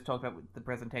stuff we just talked about with the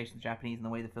presentation of the Japanese and the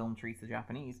way the film treats the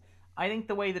Japanese. I think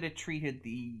the way that it treated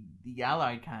the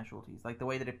Allied casualties, like the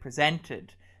way that it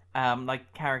presented,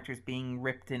 like characters being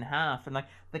ripped in half, and like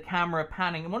the camera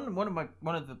panning. And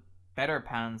one of the better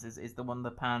pans is the one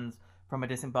that pans from a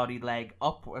disembodied leg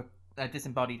up, a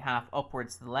disembodied half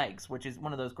upwards to the legs, which is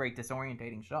one of those great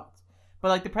disorientating shots. But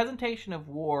like the presentation of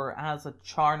war as a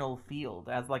charnel field,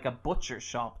 as like a butcher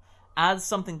shop, as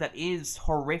something that is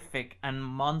horrific and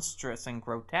monstrous and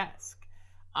grotesque.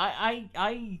 I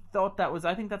thought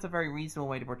I think that's a very reasonable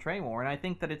way to portray war, and I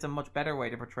think that it's a much better way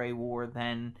to portray war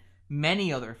than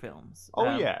many other films.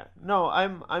 Oh yeah, no,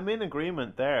 I'm in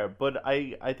agreement there, but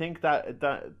I think that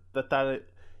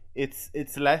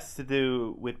it's less to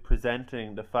do with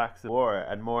presenting the facts of war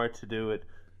and more to do with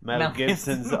Mel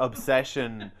Gibson's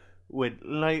obsession with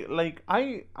like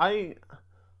I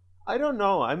don't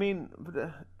know. I mean,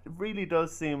 it really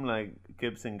does seem like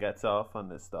Gibson gets off on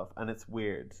this stuff, and it's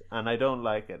weird, and I don't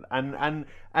like it. And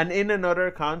in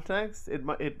another context,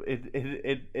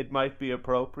 it might be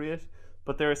appropriate,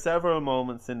 but there are several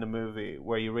moments in the movie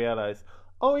where you realize,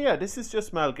 oh yeah, this is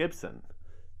just Mel Gibson.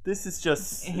 This is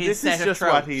just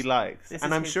what he likes,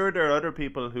 and I'm sure there are other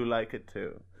people who like it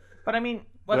too. But I mean,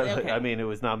 okay. I mean, it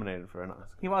was nominated for an Oscar.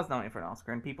 He was nominated for an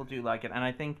Oscar, and people do like it. And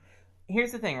I think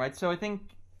here's the thing, right? So I think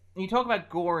you talk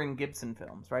about gore in Gibson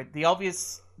films, right? The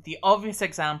obvious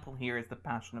example here is The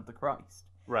Passion of the Christ.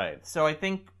 Right. So I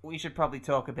think we should probably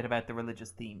talk a bit about the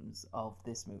religious themes of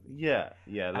this movie. Yeah.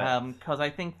 Because I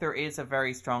think there is a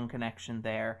very strong connection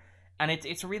there. And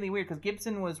it's really weird, because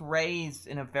Gibson was raised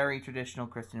in a very traditional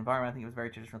Christian environment. I think it was a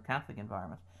very traditional Catholic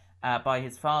environment by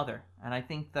his father. And I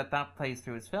think that plays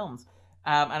through his films.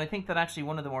 And I think that actually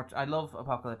one of the more... I love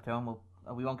Apocalypto,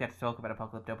 and we won't get to talk about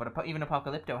Apocalypto, but even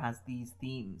Apocalypto has these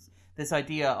themes. This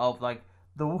idea of, like,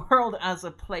 the world as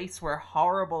a place where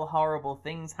horrible, horrible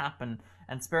things happen,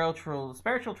 and spiritual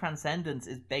transcendence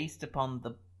is based upon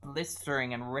the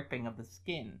blistering and ripping of the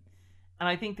skin. And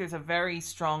I think there's a very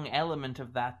strong element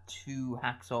of that to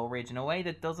Hacksaw Ridge in a way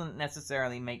that doesn't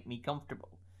necessarily make me comfortable.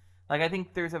 Like, I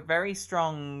think there's a very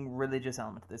strong religious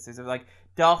element to this. There's like,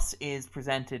 Doss is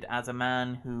presented as a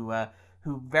man who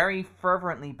very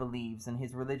fervently believes in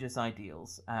his religious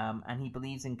ideals, and he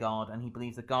believes in God, and he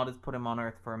believes that God has put him on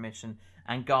earth for a mission,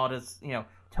 and God has,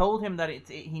 told him that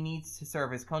he needs to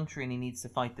serve his country and he needs to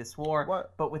fight this war,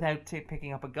 but without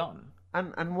picking up a gun.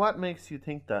 And what makes you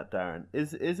think that, Darren?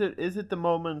 Is it the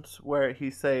moment where he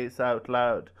says out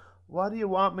loud, "What do you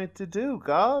want me to do,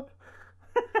 God?"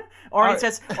 Or he Are,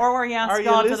 says, or where he asks are you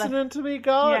God listening to me,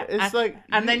 God? yeah, It's like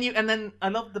and then I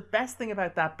love the best thing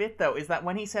about that bit though is that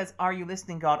when he says, "Are you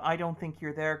listening, God? I don't think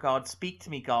you're there, God. Speak to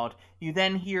me, God." You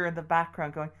then hear in the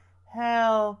background going,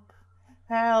 "Help,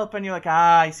 help," and you're like,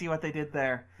 "Ah, I see what they did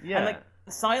there." And yeah, like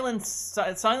silence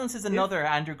is another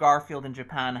Andrew Garfield in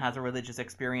Japan has a religious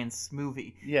experience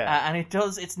movie. yeah, And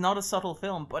it's not a subtle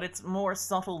film, but it's more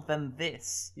subtle than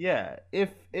this. yeah.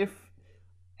 If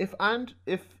and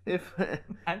if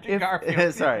Andrew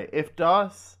Garfield. sorry, if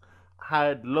Doss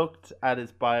had looked at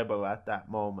his Bible at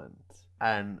that moment,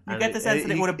 You get the sense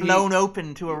that it would have blown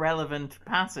open to a relevant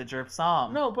passage or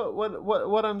psalm. No, but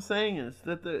what I'm saying is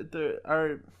that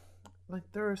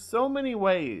there are so many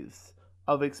ways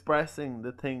of expressing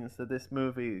the things that this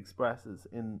movie expresses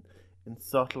in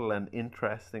subtle and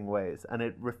interesting ways, and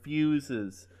it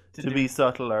refuses to be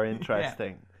subtle or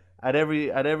interesting at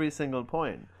every single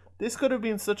point. This could have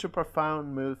been such a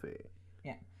profound movie.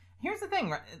 Yeah. Here's the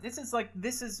thing, right? This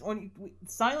is when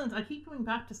Silence. I keep coming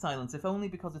back to Silence, if only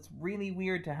because it's really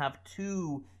weird to have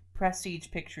two prestige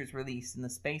pictures released in the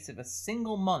space of a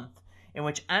single month, in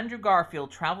which Andrew Garfield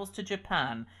travels to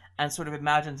Japan and sort of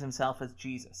imagines himself as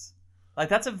Jesus. Like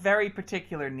that's a very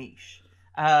particular niche.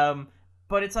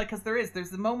 But it's like because there's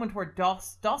the moment where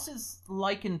Doss is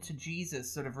likened to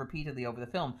Jesus sort of repeatedly over the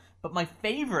film. But my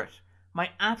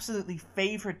absolutely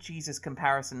favorite Jesus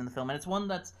comparison in the film, and it's one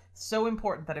that's so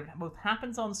important that it both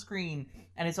happens on screen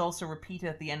and is also repeated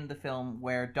at the end of the film,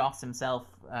 where Doss himself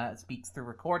speaks through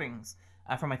recordings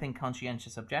from I think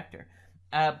Conscientious Objector.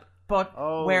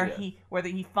 Where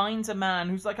he finds a man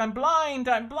who's like, I'm blind,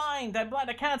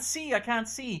 I can't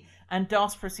see, and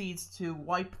Doss proceeds to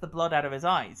wipe the blood out of his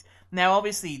eyes. Now,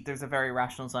 obviously, there's a very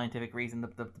rational scientific reason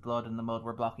that the blood and the mud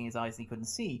were blocking his eyes and he couldn't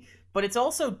see, but it's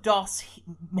also Doss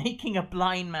making a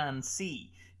blind man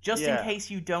see, just in case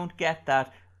you don't get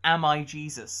that "Am I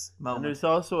Jesus?" moment. And there's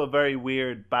also a very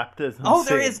weird baptism Oh,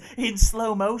 scene. there is, in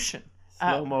slow motion.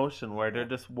 Slow motion, where they're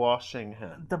just washing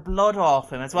him. The blood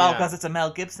off him as well, because it's a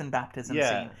Mel Gibson baptism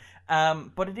scene.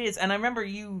 But it is, and I remember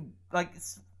you, like,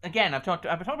 again, I've talked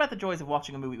about the joys of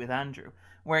watching a movie with Andrew,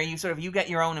 where you get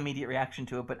your own immediate reaction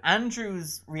to it, but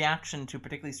Andrew's reaction to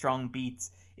particularly strong beats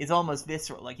is almost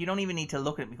visceral. Like, you don't even need to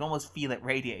look at it, you can almost feel it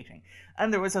radiating.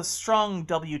 And there was a strong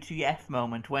WTF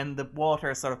moment when the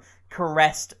water sort of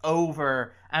caressed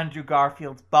over Andrew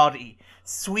Garfield's body,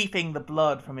 sweeping the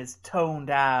blood from his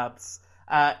toned abs,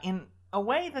 in a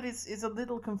way that is a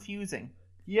little confusing.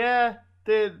 Yeah,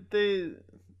 there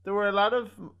were a lot of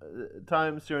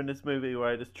times during this movie where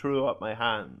I just threw up my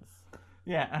hands.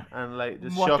 Yeah. And like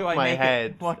just shook my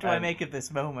head. What do I make of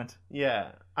this moment?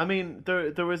 Yeah. I mean,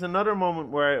 there was another moment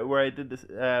where I did this,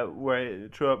 where I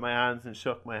threw up my hands and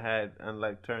shook my head and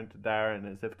like turned to Darren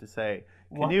as if to say,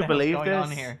 "Can you believe this?"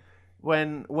 On here?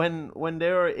 When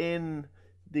they were in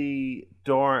the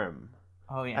dorm,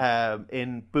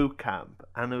 in boot camp,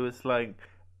 and it was like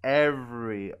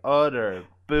every other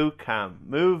boot camp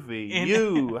movie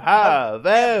you have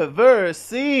ever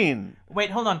seen. Wait,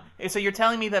 hold on. So you're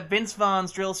telling me that Vince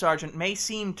Vaughn's drill sergeant may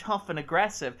seem tough and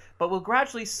aggressive, but will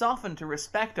gradually soften to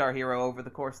respect our hero over the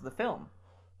course of the film?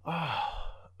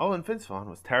 Oh, and Vince Vaughn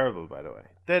was terrible, by the way.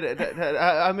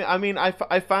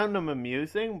 I found him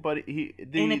amusing, but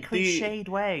in a cliched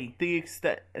way. The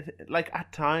extent, like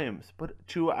at times, but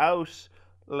throughout,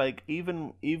 like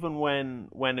even when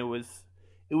it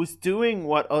was doing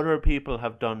what other people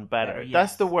have done better. Yes.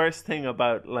 That's the worst thing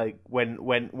about like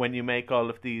when you make all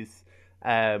of these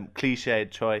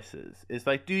cliched choices. It's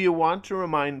like, do you want to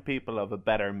remind people of a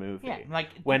better movie? Yeah, like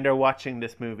when they're watching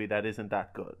this movie that isn't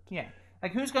that good. Yeah.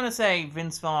 Like, who's going to say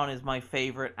Vince Vaughn is my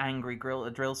favorite angry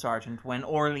drill sergeant when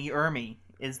Orly Ermy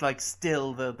is, like,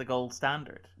 still the gold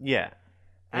standard? Yeah.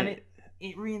 And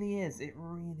it really is. It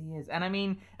really is. And I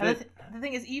mean, and the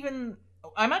thing is, even...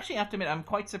 I'm actually, have to admit, I'm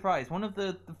quite surprised. One of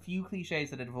the few cliches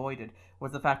that it avoided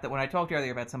was the fact that when I talked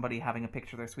earlier about somebody having a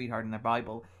picture of their sweetheart in their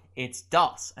Bible, it's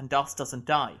Doss, and Doss doesn't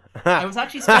die. I was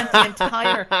actually spent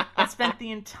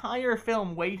the entire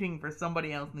film waiting for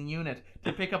somebody else in the unit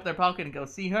to pick up their pocket and go,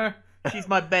 see her? She's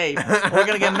my babe. We're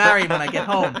going to get married when I get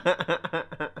home.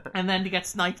 And then to get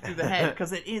sniped through the head,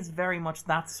 because it is very much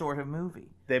that sort of movie.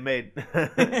 They made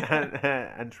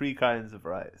and 3 kinds of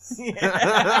rice.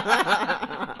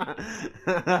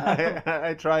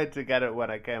 I tried to get it when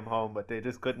I came home, but they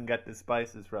just couldn't get the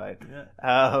spices right.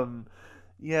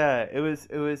 Yeah, it was,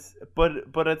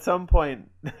 but at some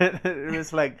point it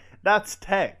was like, that's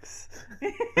Tex.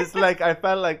 It's like I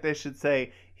felt like they should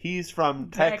say he's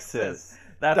from Texas.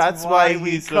 That's why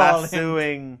he's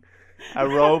lassoing a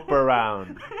rope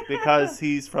around, because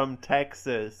he's from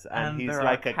Texas and he's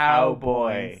like a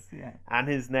cowboy, and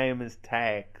his name is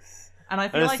Tex. And I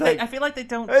feel like they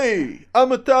don't. Hey,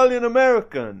 I'm Italian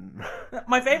American.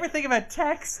 My favorite thing about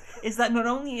Tex is that not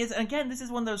only is, and again, this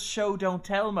is one of those show don't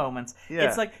tell moments. Yeah.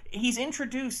 It's like he's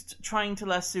introduced trying to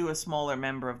lasso a smaller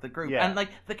member of the group, and like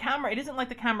the camera, it isn't like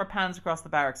the camera pans across the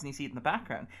barracks and you see it in the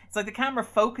background. It's like the camera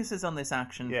focuses on this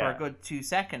action for a good 2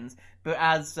 seconds, but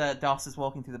as Doss is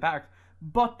walking through the barracks.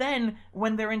 But then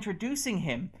when they're introducing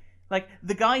him, like,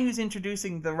 the guy who's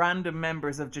introducing the random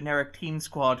members of generic Team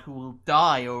Squad who will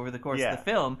die over the course of the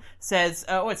film says,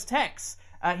 oh, it's Tex.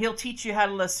 He'll teach you how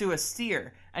to lasso a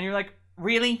steer. And you're like,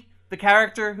 really? The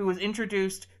character who was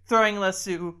introduced throwing a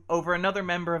lasso over another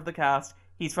member of the cast,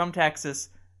 he's from Texas,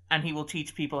 and he will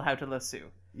teach people how to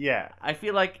lasso. Yeah. I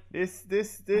feel like... This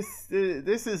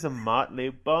is a motley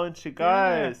bunch of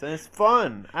guys, and it's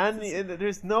fun. And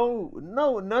there's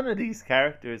none of these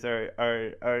characters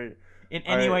are in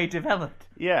any way developed.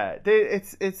 Yeah,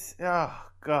 it's oh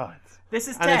god. This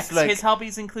is Tex. Like, his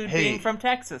hobbies include being from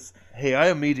Texas. Hey, I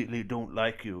immediately don't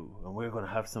like you, and we're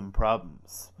gonna have some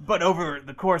problems. But over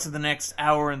the course of the next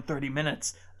hour and 30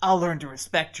 minutes, I'll learn to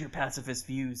respect your pacifist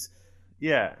views.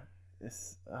 Yeah,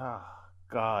 it's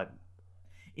god.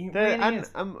 It really is.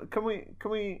 Can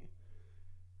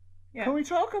we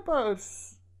talk about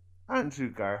Andrew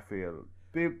Garfield?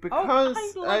 Because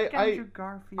I like Andrew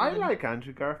Garfield. I like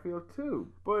Andrew Garfield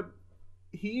too, but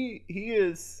he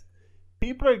is.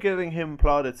 People are giving him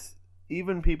plaudits,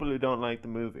 even people who don't like the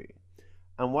movie,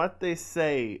 and what they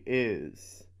say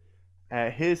is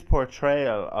his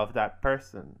portrayal of that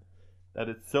person, that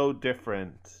it's so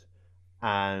different,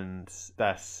 and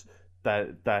that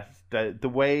the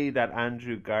way that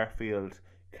Andrew Garfield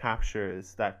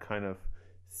captures that kind of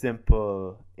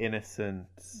simple, innocent,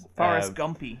 Forrest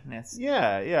Gumpiness.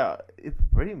 Yeah,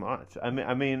 pretty much. I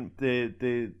mean,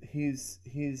 he's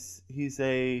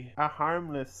a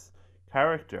harmless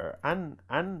character, and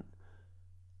I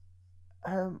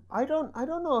don't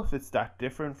know if it's that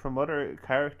different from other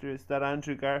characters that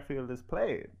Andrew Garfield has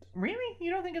played. Really?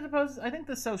 You don't think it's opposed? I think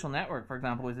The Social Network, for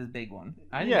example, is his big one.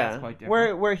 I think that's quite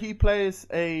different. Where he plays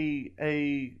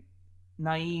a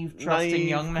naive, trusting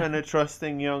young man. Kind of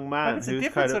trusting young man. But it's a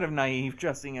different sort of naive,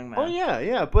 trusting young man. Oh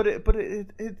yeah, but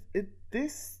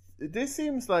this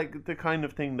seems like the kind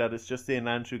of thing that is just in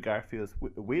Andrew Garfield's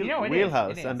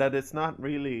wheelhouse, and that it's not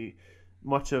really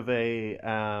much of a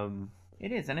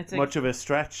it is, and it's much of a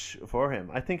stretch for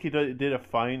him. I think he did a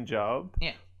fine job.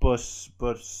 Yeah. But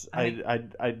I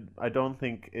don't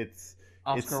think it's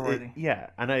Oscar worthy.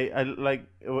 And I like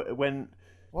when,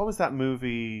 what was that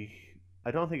movie?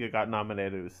 I don't think it got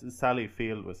nominated. It was Sally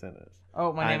Field was in it.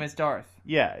 Oh, My Name is Doris.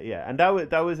 Yeah, and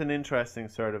that was an interesting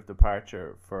sort of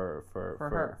departure for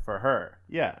her.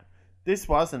 Yeah, this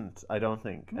wasn't, I don't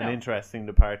think, an interesting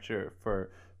departure for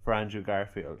Andrew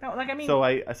Garfield. No, like I mean, so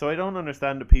I don't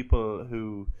understand the people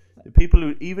who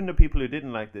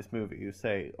didn't like this movie who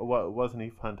say, "Oh, wasn't he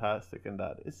fantastic?" And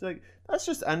that it's like that's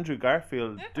just Andrew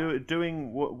Garfield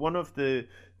doing one of the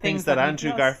things that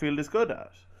Andrew Garfield is good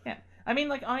at. Yeah, I mean,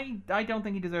 like I don't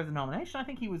think he deserves a nomination. I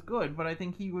think he was good, but I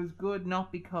think he was good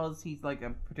not because he's like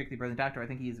a particularly brilliant actor. I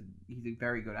think he's a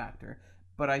very good actor,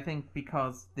 but I think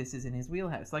because this is in his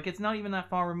wheelhouse. Like it's not even that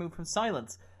far removed from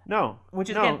Silence. No,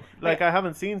 which is again, like I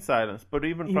haven't seen Silence, but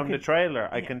even from the trailer,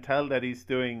 I can tell that he's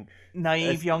doing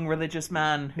naive young religious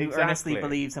man who earnestly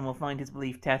believes and will find his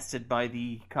belief tested by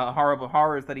the horrible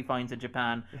horrors that he finds in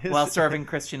Japan while serving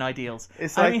Christian ideals.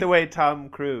 It's the way Tom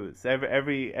Cruise,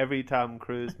 every Tom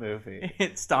Cruise movie,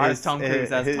 it stars Tom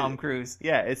Cruise as Tom Cruise.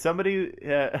 Yeah, it's somebody.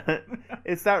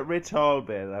 It's that Rich Hall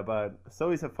bit about. So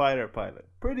he's a fighter pilot,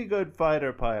 pretty good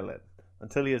fighter pilot,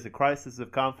 until he has a crisis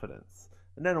of confidence.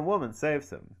 And then a woman saves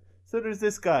him. So there's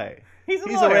this guy. He's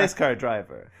a race car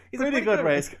driver. He's a pretty good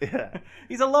race. Yeah.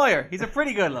 He's a lawyer. He's a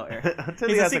pretty good lawyer. Until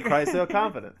he has a crisis of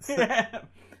confidence. Yeah.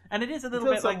 And it is a little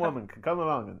bit like some woman can come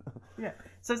along and. Yeah.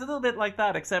 So it's a little bit like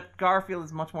that, except Garfield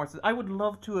is much more. I would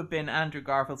love to have been Andrew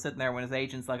Garfield sitting there when his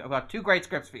agent's like, "I've got 2 great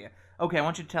scripts for you. Okay, I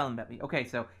want you to tell him about me. Okay,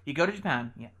 so you go to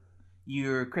Japan. Yeah.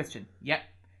 You're Christian. Yeah.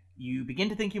 You begin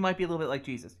to think you might be a little bit like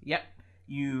Jesus. Yep.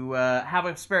 You have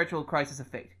a spiritual crisis of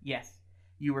faith. Yes.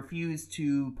 You refuse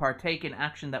to partake in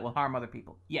action that will harm other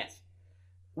people. Yes.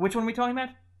 Which one are we talking about?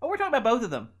 Oh, we're talking about both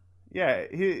of them. Yeah,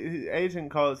 his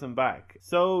agent calls him back.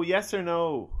 So, yes or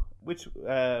no? Which,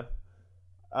 the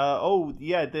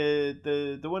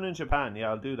one in Japan. Yeah,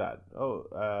 I'll do that.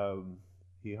 Oh,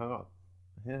 he hung up.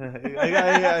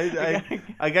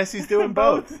 I guess he's doing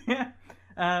both. Yeah.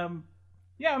 I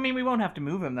mean, we won't have to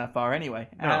move him that far anyway.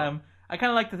 No. I kind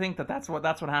of like to think that that's what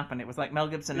happened. It was like Mel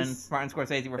Gibson and Martin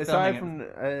Scorsese were filming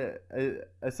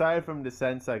aside from the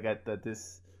sense I get that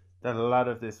a lot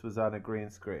of this was on a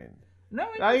green screen. No,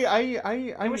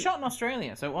 it was shot in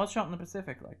Australia, so it was shot in the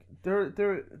Pacific. Like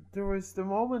there was the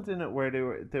moment in it where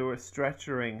they were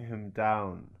stretchering him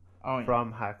down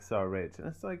from Hacksaw Ridge, and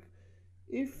it's like,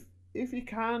 if you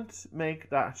can't make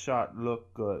that shot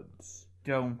look good,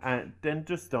 then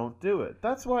just don't do it.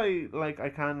 That's why, like, I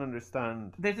can't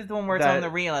understand. This is the one where it's on the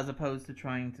reel as opposed to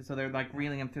trying to. So they're like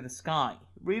reeling him through the sky.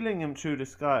 Reeling him through the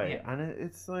sky, and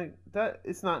it's like that.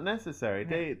 It's not necessary.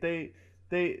 Yeah.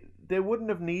 They wouldn't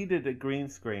have needed a green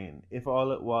screen if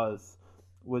all it was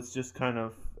just kind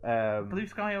of blue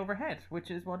sky overhead, which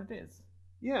is what it is.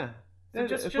 Yeah. So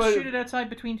just shoot it outside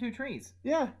between two trees.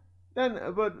 Yeah. Then,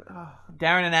 but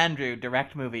Darren and Andrew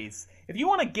direct movies. If you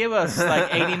want to give us like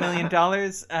 $80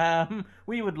 million,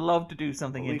 we would love to do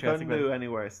something interesting. We couldn't do any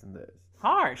worse than this.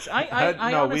 Harsh. No,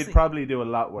 honestly, we'd probably do a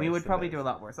lot worse. We would probably do a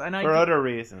lot worse, and for other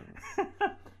reasons.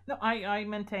 No, I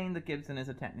maintain that Gibson is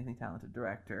a technically talented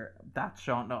director. That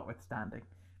shot notwithstanding,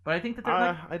 but I think that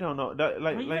I don't know.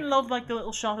 I even love like the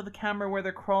little shot of the camera where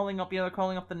they're crawling up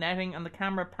the netting, and the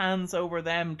camera pans over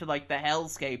them to like the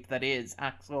hellscape that is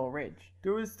Hacksaw Ridge.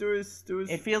 There was.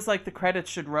 It feels like the credits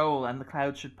should roll and the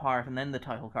clouds should part, and then the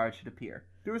title card should appear.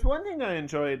 There was one thing I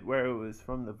enjoyed where it was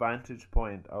from the vantage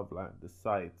point of like the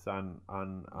sights on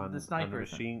the sniper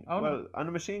machine. On a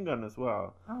machine gun as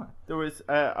well. Oh. There was.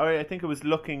 I think it was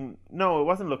looking. No, it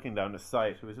wasn't looking down the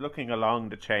sight. It was looking along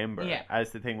the chamber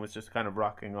as the thing was just kind of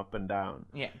rocking up and down.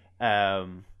 Yeah.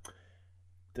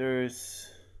 There's.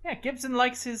 Yeah, Gibson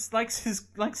likes his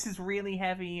really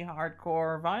heavy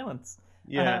hardcore violence.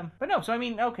 Yeah. But no, so I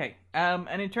mean, okay.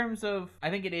 And in terms of,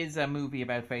 I think it is a movie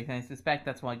about faith, and I suspect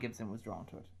that's why Gibson was drawn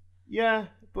to it. Yeah,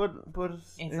 but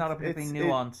it's not a particularly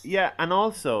nuanced. Yeah, and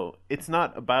also it's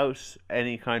not about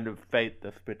any kind of faith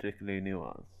that's particularly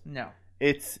nuanced. No.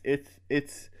 It's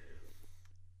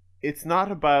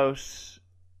not about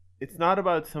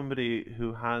somebody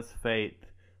who has faith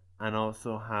and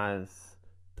also has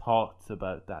thoughts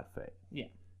about that faith. Yeah.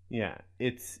 Yeah,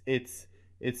 it's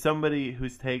somebody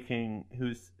who's taken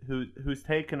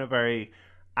a very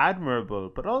admirable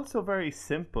but also very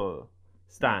simple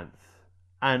stance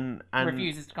and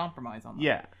refuses to compromise on that.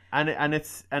 Yeah,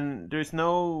 and there's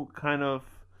no kind of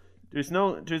there's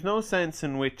no sense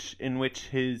in which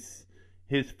his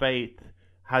faith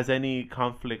has any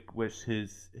conflict with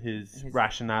his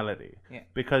rationality. Yeah.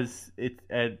 Because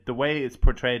the way it's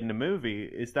portrayed in the movie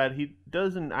is that he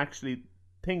doesn't actually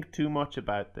think too much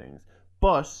about things,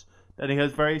 but that he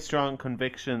has very strong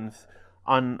convictions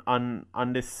on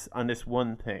this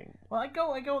one thing. Well, I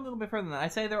go a little bit further than that. I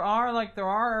say there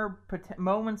are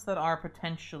moments that are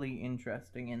potentially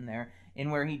interesting in there, in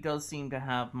where he does seem to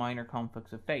have minor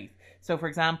conflicts of faith. So, for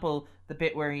example, the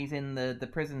bit where he's in the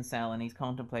prison cell and he's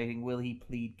contemplating, will he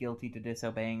plead guilty to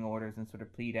disobeying orders and sort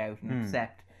of plead out and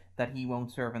accept that he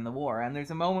won't serve in the war. And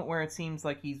there's a moment where it seems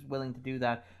like he's willing to do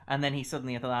that, and then he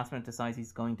suddenly at the last minute decides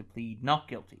he's going to plead not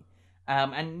guilty.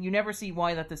 And you never see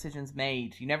why that decision's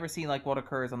made. You never see like what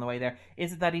occurs on the way there.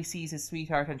 Is it that he sees his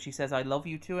sweetheart and she says I love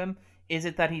you to him? Is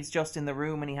it that he's just in the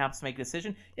room and he has to make a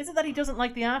decision? Is it that he doesn't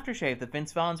like the aftershave that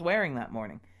Vince Vaughn's wearing that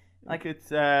morning? Like it's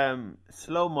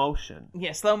slow motion.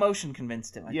 Yeah, slow motion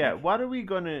convinced him. I think. What are we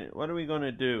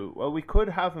gonna do? Well, we could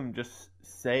have him just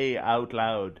say out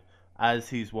loud as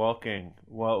he's walking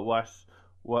what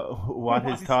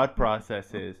his thought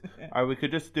process is, or we could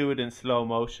just do it in slow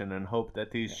motion and hope that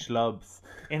these schlubs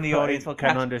in the audience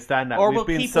can understand that. Or we've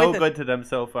been so good to them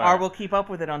so far. Or we'll keep up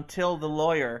with it until the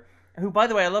lawyer, who, by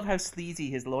the way, I love how sleazy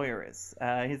his lawyer is.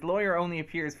 His lawyer only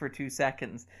appears for 2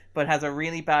 seconds, but has a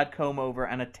really bad comb over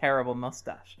and a terrible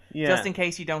mustache. Yeah. Just in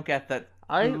case you don't get that,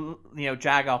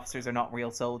 JAG officers are not real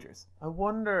soldiers. I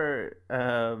wonder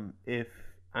if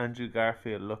Andrew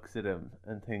Garfield looks at him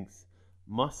and thinks,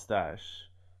 mustache,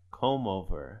 comb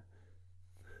over.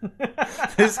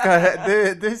 This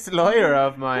guy, this lawyer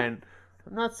of mine,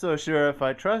 I'm not so sure if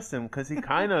I trust him because he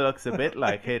kind of looks a bit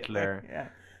like Hitler. Yeah.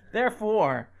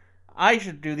 Therefore, I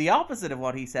should do the opposite of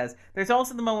what he says. There's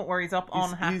also the moment where he's up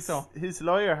on Hacksaw. His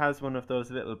lawyer has one of those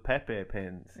little Pepe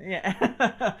pins.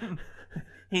 Yeah.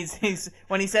 He's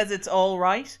when he says it's all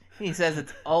right, he says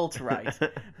it's alt-right.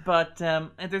 But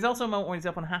there's also a moment where he's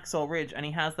up on Hacksaw Ridge and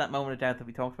he has that moment of doubt that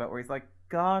we talked about where he's like,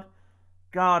 God,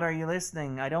 are you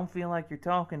listening? I don't feel like you're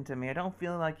talking to me. I don't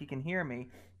feel like you can hear me.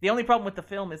 The only problem with the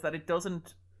film is that it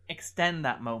doesn't extend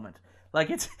that moment. Like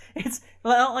it's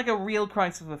not like a real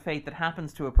crisis of faith that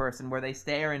happens to a person where they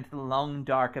stare into the long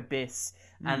dark abyss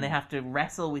and they have to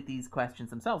wrestle with these questions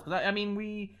themselves. Because I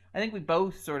think we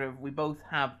both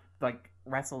have like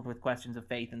wrestled with questions of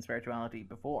faith and spirituality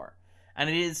before. And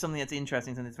it is something that's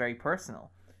interesting and it's very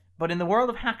personal. But in the world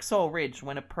of Hacksaw Ridge,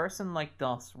 when a person like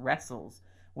Doss wrestles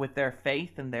with their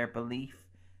faith and their belief,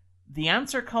 the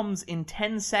answer comes in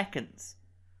 10 seconds.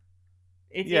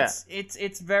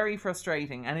 It's very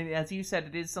frustrating, and as you said,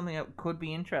 it is something that could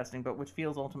be interesting, but which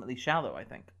feels ultimately shallow, I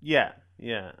think. Yeah.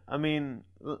 I mean,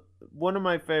 one of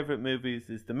my favorite movies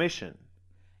is The Mission.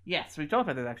 Yes, we've talked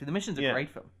about this actually. The Mission's a great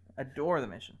film. Adore The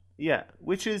Mission. Yeah,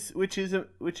 which is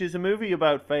a movie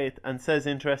about faith and says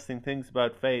interesting things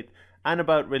about faith and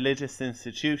about religious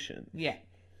institutions. Yeah.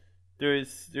 There's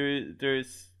so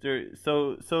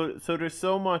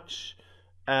much.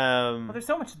 But there's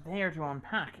so much there to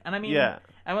unpack, and I mean,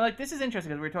 and like this is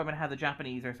interesting because we're talking about how the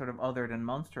Japanese are sort of othered and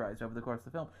monsterized over the course of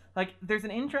the film. Like, there's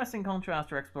an interesting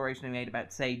contrast or exploration we made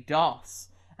about, say, Doss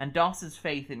and Doss's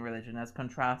faith in religion as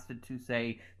contrasted to,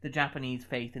 say, the Japanese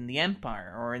faith in the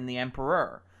Empire or in the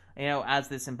Emperor, you know, as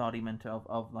this embodiment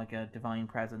of like a divine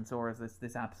presence or as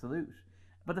this absolute.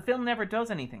 But the film never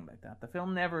does anything like that. The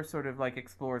film never sort of like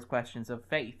explores questions of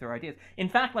faith or ideas. In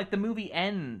fact, like the movie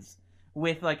ends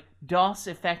with like Doss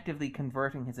effectively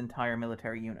converting his entire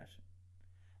military unit.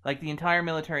 Like the entire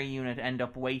military unit end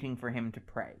up waiting for him to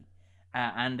pray.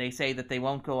 And they say that they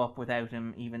won't go up without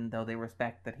him, even though they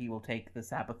respect that he will take the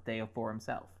Sabbath day for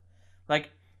himself.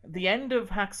 Like, the end of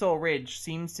Hacksaw Ridge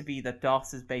seems to be that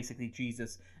Doss is basically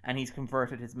Jesus, and he's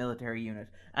converted his military unit.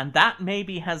 And that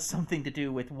maybe has something to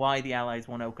do with why the Allies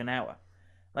won Okinawa.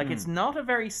 Like, it's not a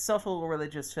very subtle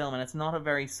religious film, and it's not a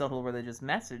very subtle religious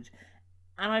message.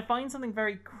 And I find something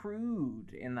very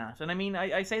crude in that. And I mean,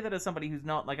 I say that as somebody who's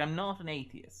not, like, I'm not an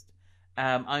atheist.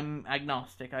 I'm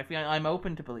agnostic. I feel I'm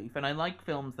open to belief, and I like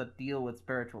films that deal with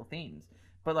spiritual themes.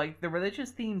 But, like, the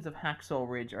religious themes of Hacksaw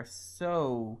Ridge are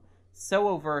so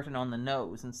overt and on the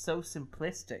nose, and so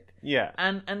simplistic. Yeah.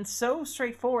 And so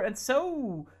straightforward, and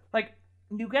so, like,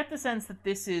 you get the sense that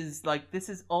this is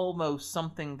almost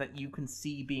something that you can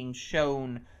see being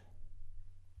shown,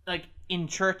 like, in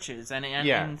churches and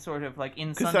in sort of like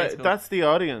in Sunday school. That's the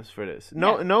audience for this.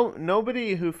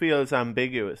 Nobody who feels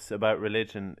ambiguous about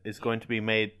religion is going to be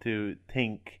made to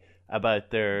think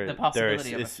about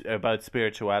about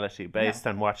spirituality based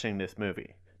on watching this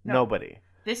movie. No. Nobody.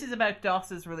 This is about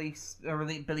Doss's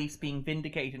beliefs being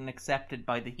vindicated and accepted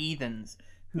by the heathens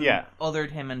who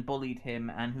othered him and bullied him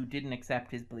and who didn't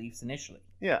accept his beliefs initially.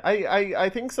 Yeah, I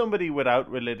think somebody without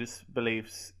religious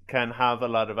beliefs can have a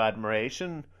lot of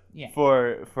admiration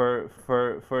for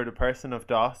the person of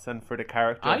Doss and for the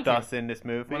character of Doss in this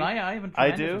movie. Well, I have a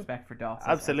tremendous respect for Doss.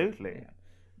 Absolutely.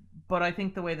 But I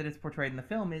think the way that it's portrayed in the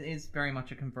film is very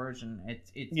much a conversion.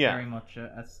 It's very much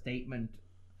a statement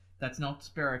that's not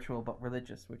spiritual but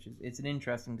religious, which is it's an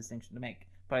interesting distinction to make.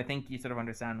 But I think you sort of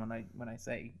understand when I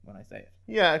say it.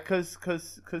 Yeah, because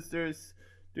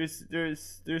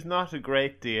there's not a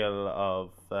great deal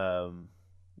of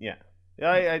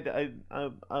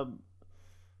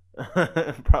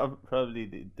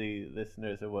probably the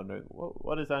listeners are wondering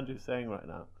what is Andrew saying right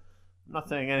now. I'm not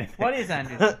saying anything. What is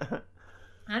Andrew?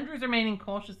 Andrew's remaining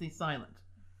cautiously silent,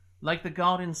 like the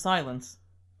god in Silence,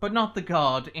 but not the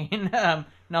god in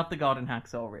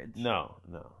Hacksaw Ridge. No.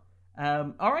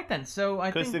 All right then. So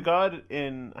I think because the god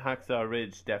in Hacksaw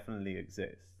Ridge definitely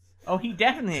exists. Oh, he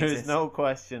definitely exists. There's no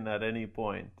question at any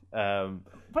point.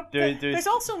 But there's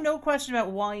also no question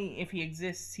about why, if he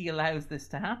exists, he allows this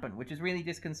to happen, which is really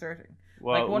disconcerting.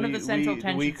 Well, like one of the central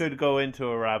tensions. We could go into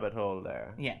a rabbit hole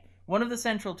there. Yeah. One of the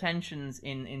central tensions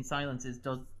in Silence is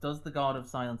does the god of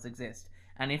silence exist?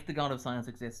 And if the god of silence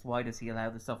exists, why does he allow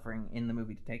the suffering in the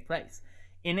movie to take place?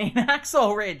 In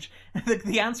Hacksaw Ridge,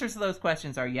 the answers to those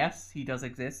questions are yes, he does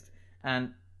exist,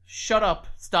 and shut up,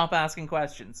 stop asking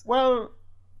questions. Well,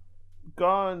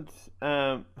 God,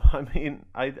 I mean,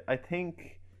 I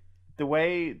think the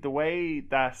way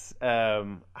that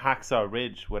Hacksaw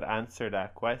Ridge would answer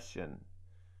that question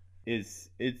is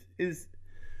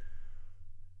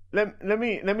let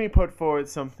me put forward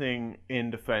something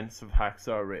in defense of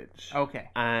Hacksaw Ridge. Okay.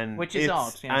 And which is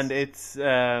odd. Yes.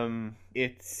 And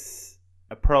its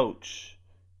approach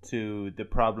to the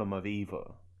problem of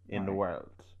evil in the world.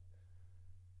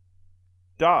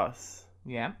 Doss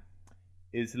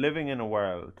is living in a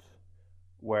world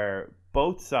where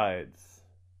both sides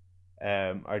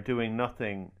are doing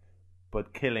nothing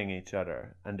but killing each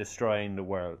other and destroying the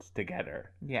world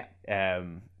together. Yeah.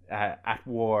 At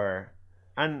war.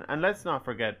 And let's not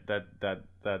forget that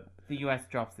the US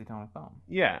drops the atomic bomb.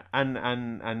 Yeah,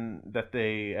 and that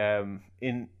they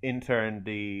interned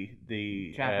the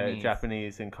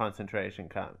Japanese in concentration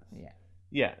camps. Yeah.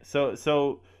 Yeah. So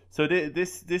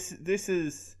this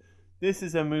this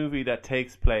is a movie that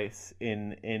takes place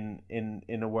in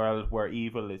a world where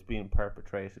evil is being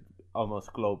perpetrated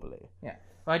almost globally. Yeah,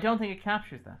 but I don't think it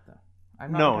captures that though.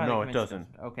 I'm not No, entirely no, it convinced doesn't.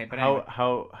 Okay, but anyway.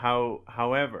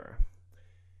 However,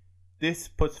 this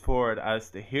puts forward as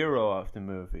the hero of the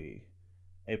movie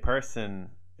a person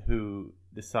who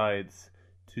decides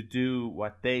to do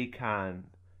what they can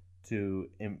to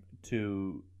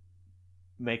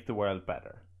make the world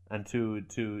better and to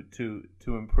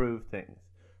improve things,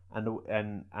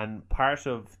 and part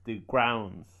of the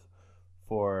grounds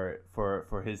for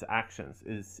his actions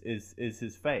is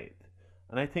his faith.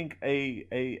 And I think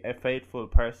a faithful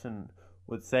person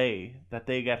would say that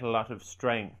they get a lot of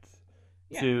strength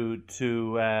to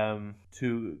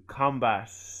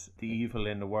combat the evil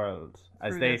in the world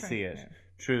as they see it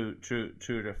through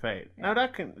their faith. Now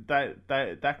that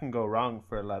can go wrong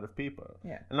for a lot of people.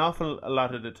 A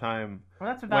lot of the time. Well,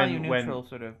 that's a value neutral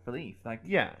sort of belief. Like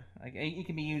it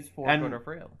can be used for good or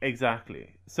for ill. Exactly.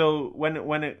 So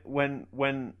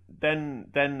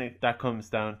that comes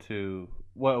down to,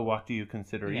 well, what do you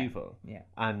consider evil? Yeah.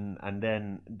 And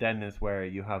then is where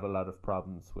you have a lot of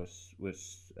problems with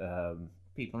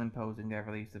people imposing their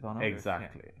beliefs upon others.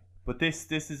 Exactly. Yeah. But this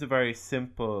is a very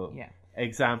simple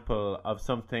example of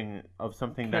something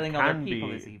Killing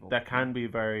that can be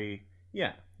very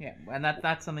and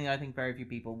that's something I think very few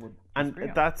people would disagree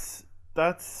and on.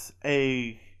 that's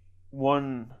a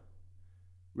one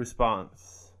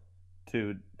response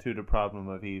to the problem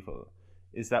of evil,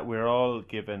 is that we're all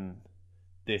given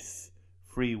this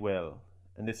free will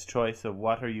and this choice of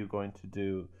what are you going to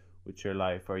do with your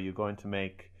life. Are you going to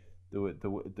make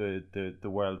the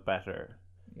world better?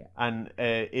 And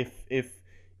if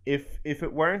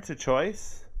it weren't a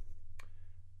choice,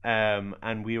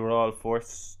 and we were all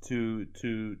forced to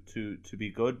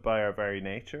be good by our very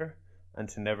nature, and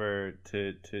to never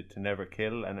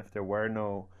kill, and if there were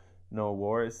no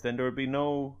wars, then there would be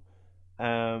no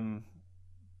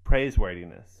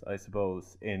praiseworthiness, I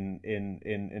suppose,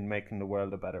 in making the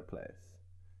world a better place.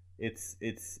 It's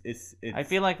I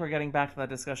feel like we're getting back to that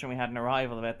discussion we had in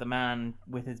Arrival about the man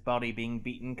with his body being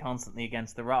beaten constantly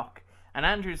against the rock. And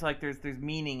Andrew's like, there's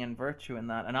meaning and virtue in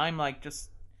that. And I'm like, just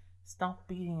stop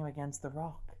beating him against the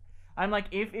rock. I'm like,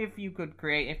 if you could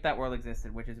create, if that world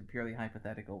existed, which is a purely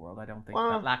hypothetical world, I don't think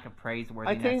that lack of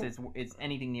praiseworthiness is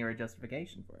anything near a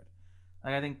justification for it.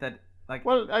 Like, I think that, like,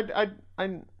 well, I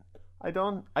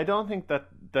don't think that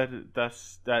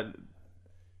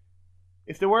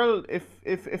if the world,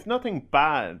 if nothing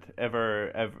bad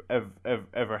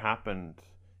ever happened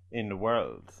in the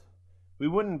world, we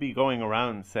wouldn't be going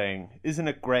around saying, isn't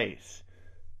it great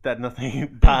that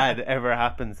nothing bad ever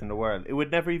happens in the world? It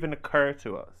would never even occur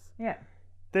to us. Yeah.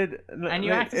 And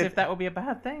you act as if that would be a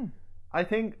bad thing. I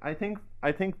think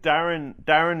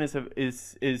Darren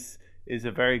is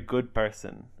a very good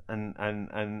person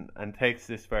and takes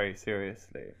this very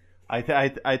seriously. I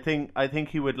think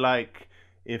he would like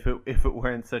if it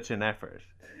weren't such an effort.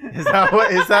 Is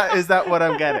that what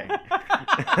I'm getting?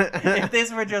 If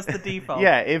this were just the default.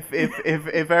 Yeah,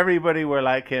 if everybody were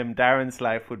like him, Darren's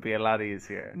life would be a lot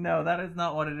easier. No, that is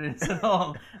not what it is at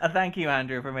all. Thank you,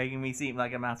 Andrew, for making me seem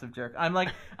like a massive jerk. I'm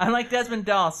like Desmond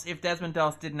Doss if Desmond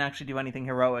Doss didn't actually do anything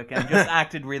heroic and just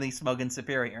acted really smug and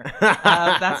superior.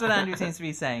 That's what Andrew seems to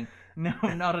be saying. No,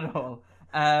 not at all.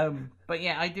 But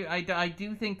yeah, I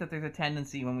do think that there's a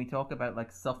tendency when we talk about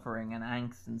like suffering and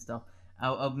angst and stuff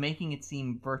of making it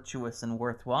seem virtuous and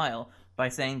worthwhile by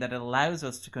saying that it allows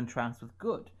us to contrast with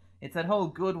good. It's that whole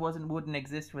good wouldn't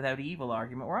exist without evil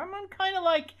argument where I'm kind of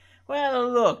like, well,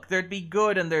 look, there'd be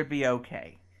good and there'd be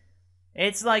okay.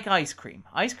 It's like ice cream.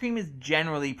 Ice cream is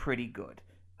generally pretty good,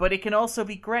 but it can also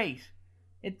be great.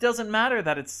 It doesn't matter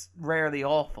that it's rarely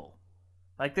awful.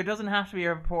 Like, there doesn't have to be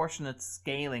a proportionate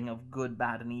scaling of good,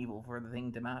 bad, and evil for the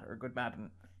thing to matter, or good, bad, and,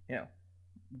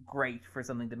 great for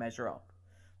something to measure up.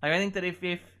 Like, I think that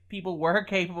if people were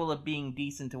capable of being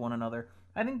decent to one another,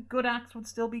 I think good acts would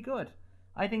still be good.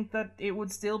 I think that it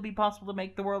would still be possible to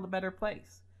make the world a better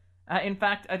place. In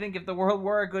fact, I think if the world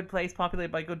were a good place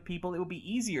populated by good people, it would be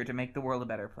easier to make the world a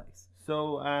better place.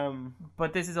 So,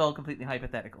 but this is all completely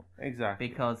hypothetical. Exactly.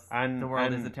 Because the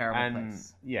world is a terrible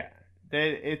place. Yeah.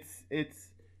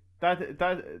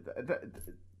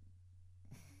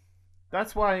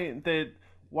 That's why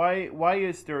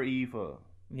is there evil?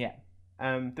 Yeah.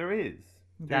 There is.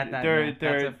 That's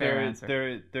a fair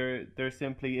answer. There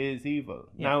simply is evil.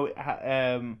 Yeah. Now,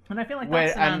 and I feel like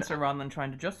that's an answer rather than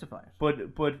trying to justify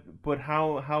it. But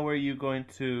how are you going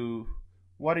to?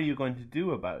 What are you going to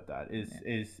do about that?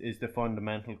 Is the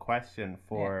fundamental question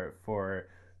for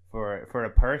a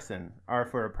person or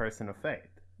for a person of faith?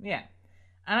 Yeah.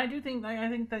 And I do think, I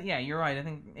think that, yeah, you're right. I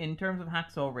think in terms of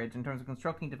Hacksaw Ridge, in terms of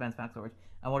constructing defense of Hacksaw Ridge,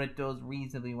 and what it does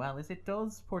reasonably well is it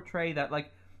does portray that,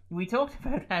 like, we talked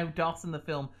about how Doss in the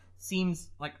film seems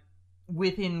like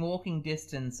within walking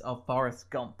distance of Forrest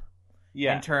Gump.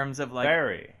 Yeah. In terms of, like,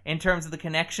 very. In terms of the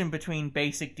connection between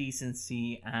basic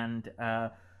decency and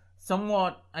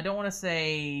somewhat, I don't want to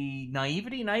say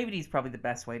naivety. Naivety is probably the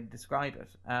best way to describe it.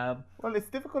 Well,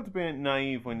 it's difficult to be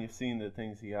naive when you've seen the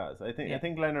things he has. I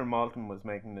think Leonard Maltin was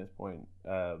making this point.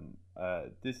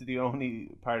 This is the only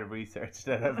part of research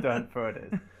that I've done for this.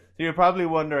 So you're probably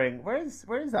wondering,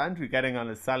 where's Andrew getting on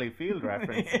his Sally Field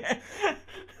reference?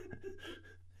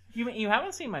 You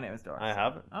haven't seen My Name is Doris? I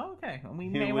haven't. Oh, okay. We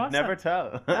You would never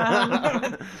tell.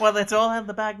 Well, it's all out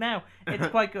the bag now. It's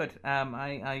quite good.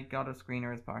 I got a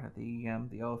screener as part of the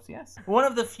OFCS. One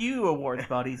of the few awards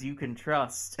bodies you can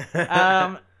trust.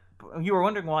 You were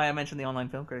wondering why I mentioned the Online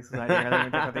Film Critics Society earlier when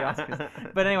we talked about the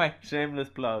Oscars. But anyway. Shameless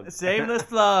plug. Shameless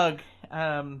plug.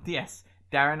 Yes.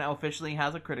 Darren officially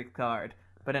has a critics card.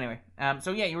 But anyway.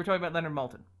 So yeah, you were talking about Leonard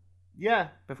Maltin. Yeah.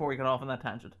 Before we got off on that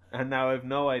tangent. And now I have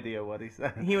no idea what he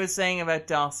said. He was saying about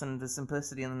Doss and the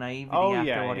simplicity and the naivety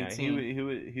after what he'd seen. He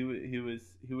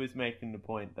was making the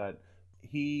point that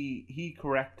he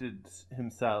corrected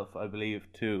himself, I believe,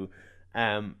 to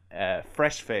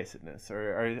fresh facedness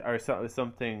or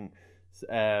something.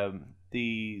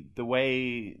 The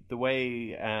way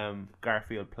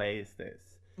Garfield plays this.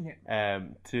 Yeah.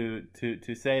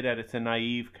 To say that it's a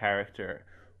naive character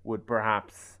would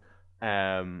perhaps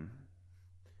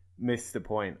miss the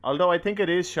point. Although I think it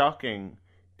is shocking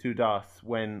to Doss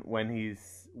when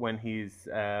he's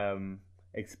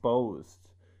exposed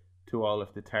to all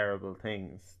of the terrible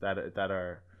things that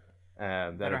are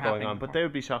going on. But they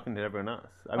would be shocking to everyone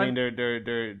else. I mean,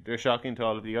 they're shocking to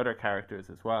all of the other characters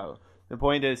as well. The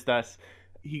point is that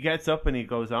he gets up and he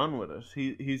goes on with it.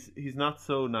 He's not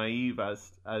so naive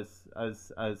as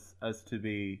to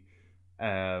be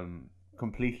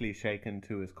completely shaken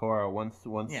to his core once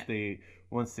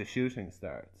the shooting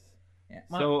starts. Yeah.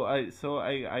 Well, I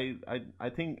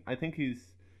think he's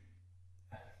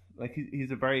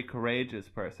a very courageous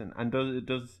person. And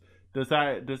does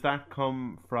that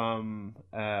come from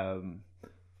at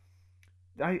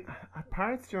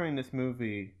parts during this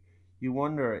movie you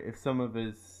wonder if some of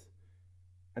his,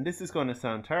 and this is going to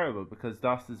sound terrible because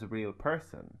Doss is a real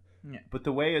person, but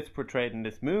the way it's portrayed in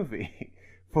this movie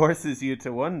forces you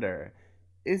to wonder,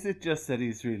 is it just that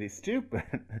he's really stupid?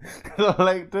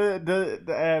 Like,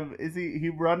 is he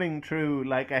running through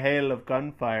like a hail of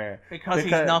gunfire because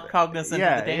he's not cognizant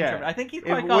of the danger? Yeah. I think he's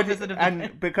quite cognizant of the danger.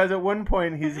 And because at one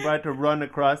point he's about to run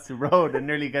across the road and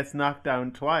nearly gets knocked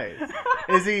down twice.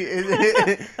 Is he?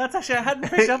 That's actually, I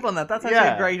hadn't picked up on that. That's actually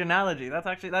a great analogy.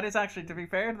 That is actually, to be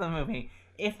fair to the movie,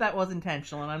 if that was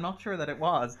intentional, and I'm not sure that it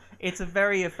was, it's a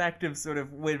very effective sort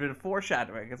of with a bit of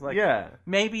foreshadowing. It's like,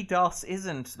 maybe Doss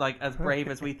isn't like as brave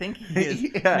as we think he is.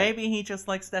 Maybe he just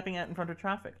likes stepping out in front of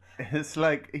traffic. It's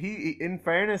like, in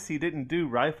fairness, he didn't do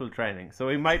rifle training, so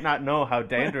he might not know how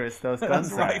dangerous those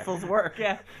guns rifles work.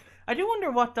 Yeah. I do wonder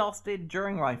what Doss did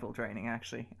during rifle training,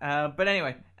 actually. But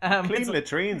anyway, clean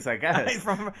latrines, I guess.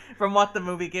 From what the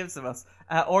movie gives of us,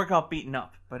 or got beaten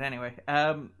up. But anyway,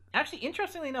 actually,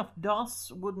 interestingly enough,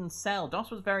 Doss wouldn't sell. Doss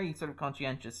was very sort of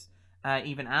conscientious,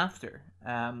 even after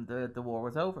the war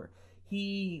was over.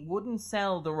 He wouldn't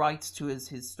sell the rights to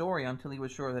his story until he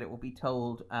was sure that it would be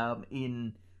told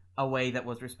in a way that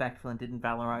was respectful and didn't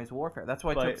valorize warfare. That's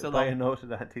why it took so long. By a note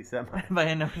of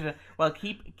anti-Semite. Well,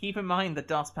 keep in mind that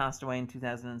Doss passed away in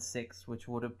 2006, which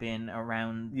would have been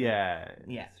around. Yeah,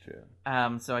 it's true.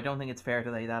 So I don't think it's fair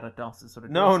to lay that at Doss's sort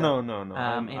of. No. In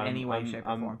any way, shape,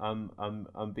 or form.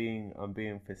 I'm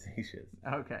being facetious.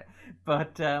 Okay,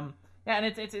 but and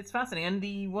it's fascinating.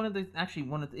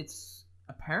 And it's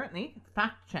apparently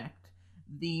fact checked.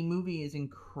 The movie is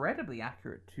incredibly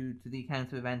accurate to the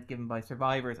accounts of events given by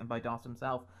survivors and by Doss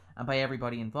himself and by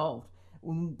everybody involved.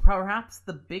 Perhaps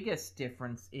the biggest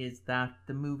difference is that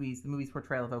the movie's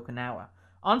portrayal of Okinawa,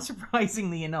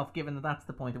 unsurprisingly enough, given that that's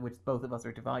the point at which both of us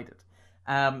are divided,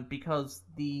 because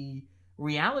the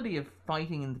reality of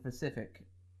fighting in the Pacific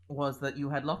was that you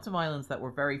had lots of islands that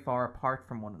were very far apart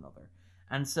from one another,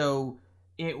 and so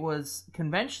it was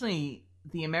conventionally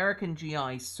the American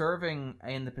GI serving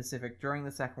in the Pacific during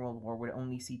the Second World War would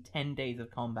only see 10 days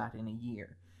of combat in a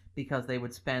year, because they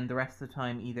would spend the rest of the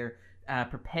time either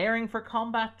preparing for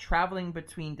combat, traveling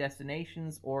between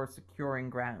destinations, or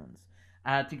securing grounds.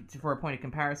 For a point of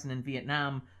comparison, in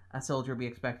Vietnam, a soldier would be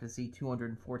expected to see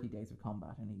 240 days of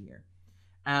combat in a year.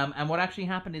 And what actually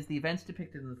happened is the events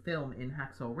depicted in the film in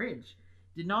Hacksaw Ridge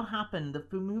did not happen.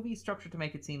 The movie structured to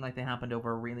make it seem like they happened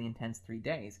over a really intense 3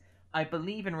 days. I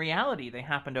believe in reality they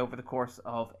happened over the course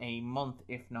of a month,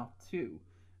 if not two.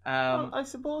 Well, I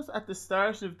suppose at the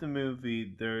start of the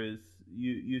movie,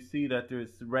 you see that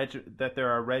that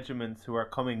there are regiments who are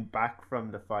coming back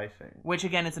from the fighting, which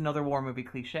again is another war movie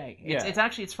cliche.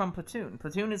 It's from Platoon.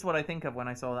 Platoon is what I think of when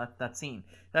I saw that scene.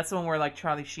 That's the one where like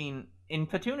Charlie Sheen in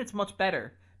Platoon. It's much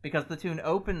better because Platoon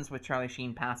opens with Charlie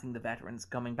Sheen passing the veterans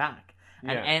coming back,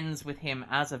 and ends with him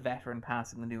as a veteran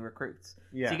passing the new recruits.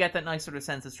 Yeah. So you get that nice sort of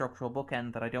sense of structural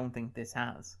bookend that I don't think this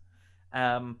has.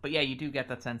 But yeah, you do get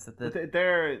that sense that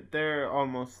they're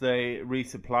almost a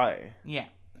resupply. Yeah.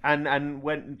 And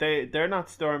when they're not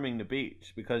storming the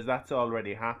beach because that's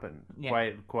already happened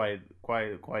quite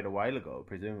a while ago,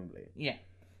 presumably. Yeah.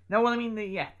 No, well, I mean,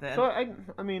 So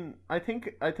I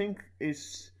think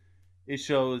it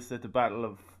shows that the Battle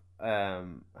of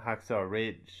Hacksaw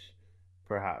Ridge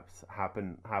perhaps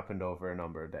happened over a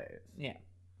number of days. Yeah.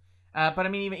 But I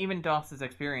mean, even Doss's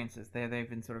experiences, they've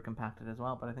been sort of compacted as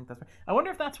well. But I think that's. I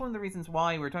wonder if that's one of the reasons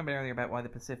why we were talking about earlier about why the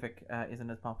Pacific isn't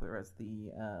as popular as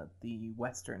the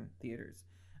Western theaters.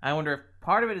 I wonder if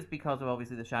part of it is because of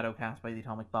obviously the shadow cast by the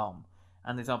atomic bomb,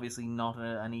 and there's obviously not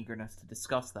an eagerness to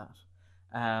discuss that.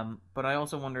 But I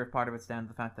also wonder if part of it's down to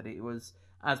the fact that it was,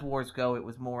 as wars go, it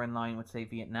was more in line with say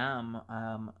Vietnam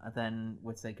than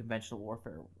with say conventional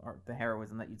warfare or the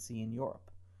heroism that you'd see in Europe.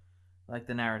 Like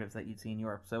the narratives that you'd see in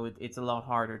Europe. So it's a lot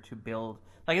harder to build.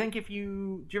 Like I think do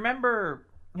you remember,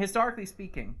 historically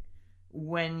speaking,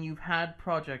 when you've had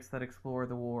projects that explore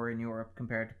the war in Europe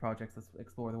compared to projects that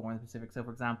explore the war in the Pacific? So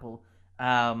for example,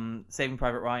 Saving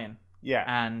Private Ryan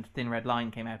and Thin Red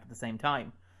Line came out at the same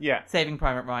time. Yeah. Saving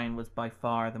Private Ryan was by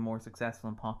far the more successful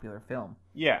and popular film.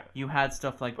 Yeah. You had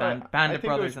stuff like Band of Brothers.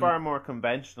 Brothers. It was far more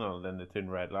conventional than the Thin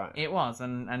Red Line. It was,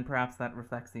 and perhaps that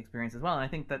reflects the experience as well. And I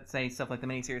think that, say, stuff like the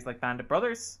miniseries like Band of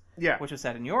Brothers, which was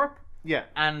set in Europe. Yeah.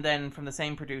 And then from the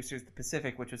same producers, The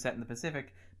Pacific, which was set in the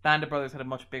Pacific, Band of Brothers had a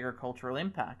much bigger cultural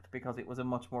impact because it was a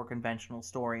much more conventional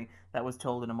story that was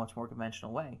told in a much more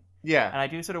conventional way. Yeah. And I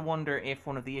do sort of wonder if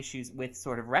one of the issues with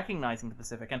sort of recognizing the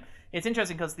Pacific, and it's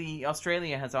interesting because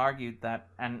Australia has argued that,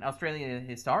 and Australia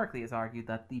historically has argued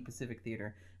that the Pacific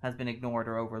theatre has been ignored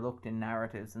or overlooked in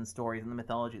narratives and stories and the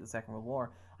mythology of the Second World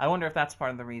War. I wonder if that's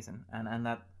part of the reason,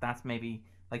 and that's maybe,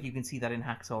 like you can see that in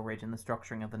Hacksaw Ridge and the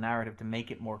structuring of the narrative to make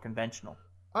it more conventional.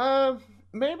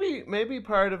 Maybe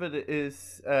part of it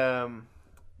is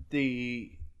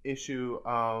the issue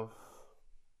of,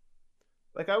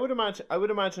 like, I would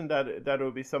imagine that it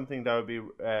would be something that would be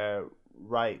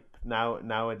ripe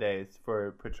nowadays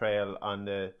for portrayal on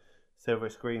the silver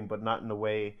screen, but not in the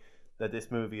way that this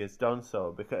movie has done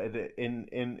so, because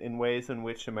in ways in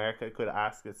which America could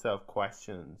ask itself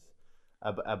questions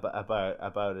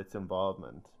about its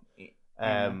involvement,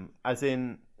 as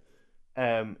in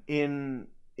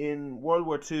World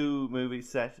War II movies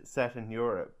set in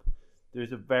Europe,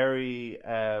 there's a very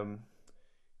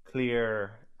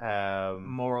clear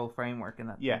moral framework in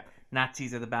that. Yeah,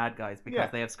 Nazis are the bad guys because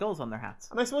they have skulls on their hats.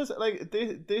 And I suppose like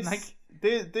this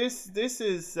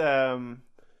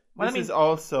is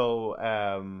also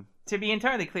to be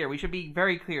entirely clear, we should be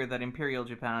very clear that Imperial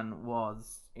Japan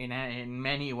was in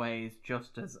many ways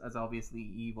just as obviously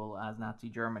evil as Nazi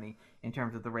Germany in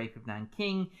terms of the rape of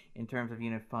Nanking, in terms of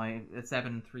Unit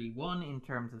 731, in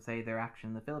terms of say their action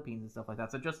in the Philippines and stuff like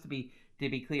that. So just to be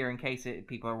clear, in case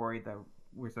people are worried that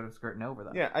we're sort of skirting over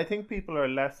that. Yeah, I think people are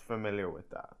less familiar with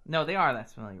that. No, they are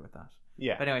less familiar with that.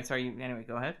 Yeah. But anyway, sorry. Anyway,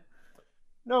 go ahead.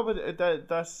 No, but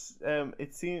that's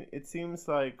it seems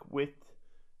like with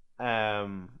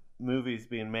movies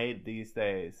being made these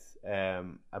days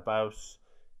about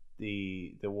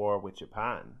the war with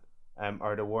Japan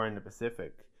or the war in the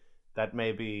Pacific, that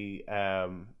maybe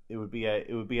it would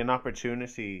be an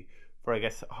opportunity for, I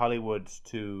guess, Hollywood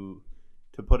to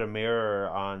put a mirror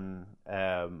on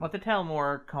to tell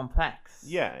more complex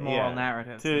moral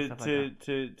narratives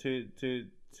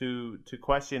to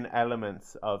question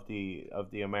elements of the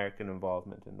American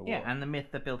involvement in the war. Yeah, and the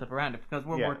myth that built up around it, because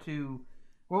World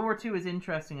War II is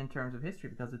interesting in terms of history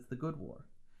because it's the good war.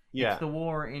 Yeah. It's the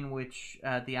war in which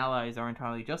the Allies are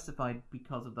entirely justified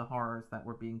because of the horrors that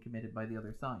were being committed by the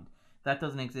other side. That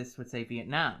doesn't exist with, say,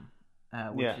 Vietnam,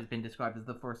 which has been described as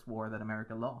the first war that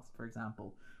America lost, for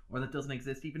example. Or that doesn't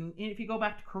exist even if you go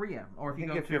back to Korea, or if you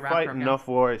go to you're fighting enough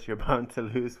wars, you're bound to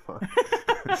lose one.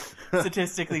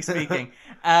 Statistically speaking.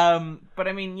 But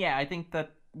I mean, yeah, I think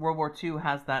that World War II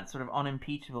has that sort of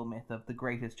unimpeachable myth of the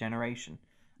greatest generation.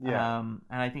 Yeah. And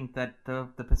I think that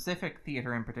the Pacific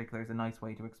theater in particular is a nice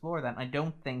way to explore that. And I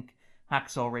don't think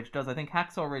Hacksaw Ridge does. I think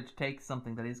Hacksaw Ridge takes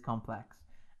something that is complex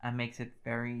and makes it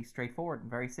very straightforward and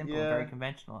very simple and very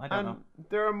conventional. I don't know.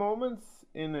 There are moments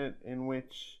in it in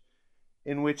which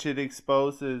it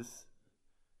exposes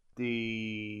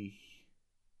the.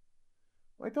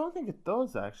 I don't think it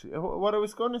does actually. What I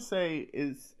was going to say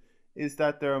is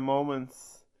that there are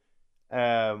moments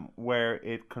where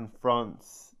it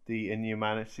confronts the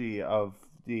inhumanity of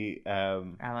the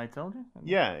Allied soldier.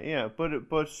 yeah, but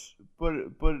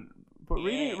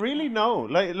really no.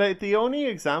 Like the only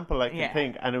example I can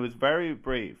think, and it was very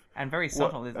brief and very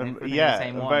subtle, isn't it? Yeah, the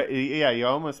same one. You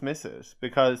almost miss it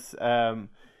because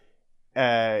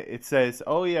it says,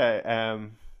 oh yeah,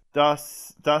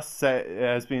 Das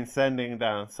has been sending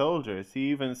down soldiers. He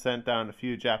even sent down a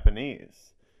few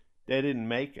Japanese. They didn't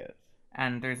make it.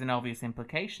 And there's an obvious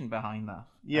implication behind that.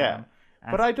 Yeah.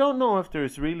 But I don't know if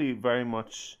there's really very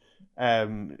much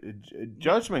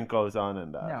judgment goes on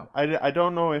in that. No. I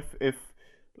don't know if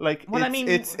like well,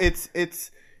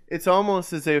 it's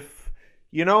almost as if,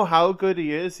 you know how good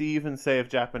he is. He even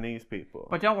saved Japanese people.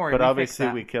 But don't worry. But obviously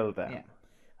we killed them. Yeah.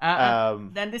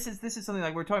 Then this is something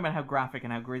like we're talking about how graphic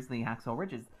and how grisly Hacksaw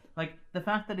Ridge is. Like the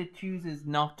fact that it chooses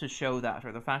not to show that,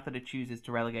 or the fact that it chooses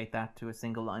to relegate that to a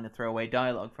single line of throwaway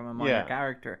dialogue from a minor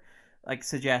character, like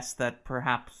suggests that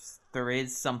perhaps there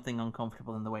is something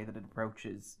uncomfortable in the way that it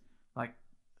approaches. Like,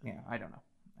 I don't know.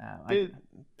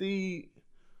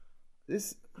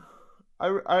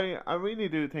 I really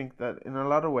do think that in a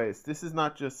lot of ways this is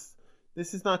not just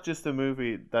a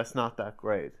movie that's not that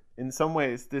great. In some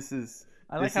ways, this is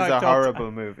a horrible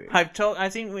movie. I've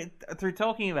seen through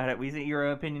talking about it, we see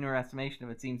your opinion or estimation of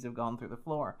it seems to have gone through the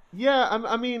floor. Yeah,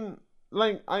 I mean,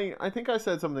 like I think I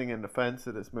said something in defense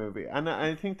of this movie, and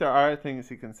I think there are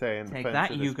things you can say in defense of this movie. Take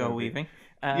that, Hugo Weaving.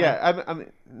 I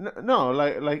mean, no,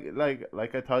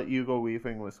 like I thought Hugo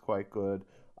Weaving was quite good.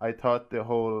 I thought the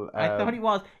whole. I thought he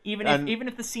was even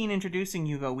if the scene introducing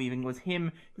Hugo Weaving was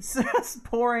him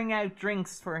pouring out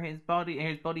drinks for his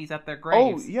buddies at their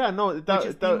graves. Oh yeah, no, which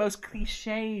is the most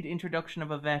cliched introduction of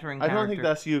a veteran character. I don't think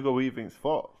that's Hugo Weaving's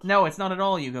fault. No, it's not at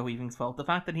all Hugo Weaving's fault. The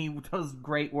fact that he does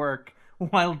great work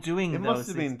while doing it must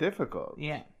have been difficult.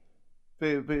 Yeah.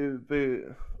 Anyway,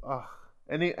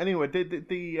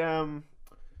 the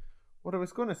what I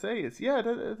was going to say is,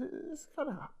 it's kind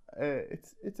of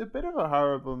it's a bit of a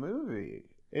horrible movie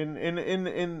in a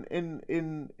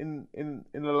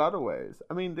lot of ways.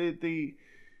 I mean,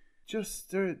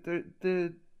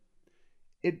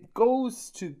 it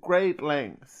goes to great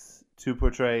lengths to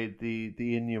portray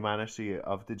the inhumanity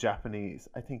of the Japanese,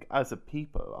 I think, as a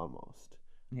people almost.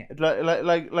 Yeah.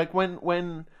 Like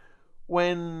when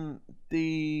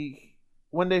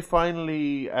they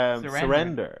finally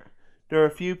surrender. There are a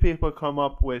few people come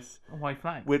up with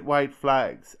white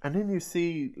flags, and then you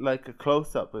see like a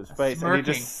close up of his face, smirking. and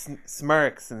he just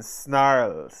smirks and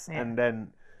snarls, and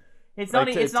then it's not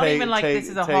even like this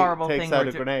is a horrible thing. Takes out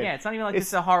a grenade. Yeah, it's not even like this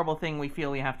is a horrible thing we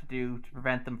feel we have to do to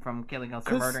prevent them from killing us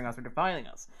or murdering us or defiling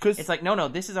us. It's like no,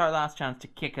 this is our last chance to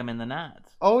kick him in the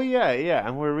nads. Oh yeah,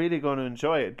 and we're really going to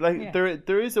enjoy it. Like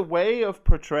there is a way of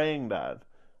portraying that,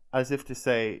 as if to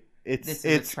say it's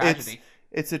a tragedy.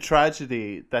 It's a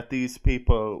tragedy that these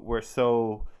people were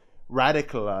so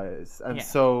radicalized and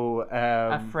so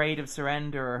afraid of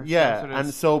surrender.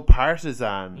 And so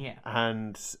partisan.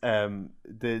 And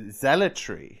the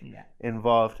zealotry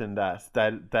involved in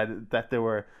that they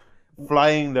were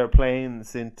flying their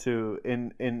planes into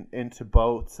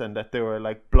boats, and that they were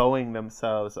like blowing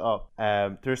themselves up.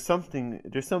 There's something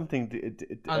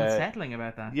unsettling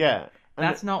about that. Yeah.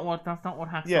 That's not what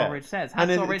Hacksaw Ridge says.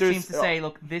 Hacksaw Ridge seems to say,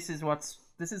 look, this is why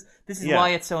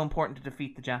it's so important to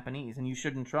defeat the Japanese, and you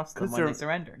shouldn't trust them when they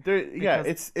surrender.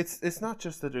 It's not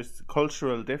just that there's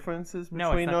cultural differences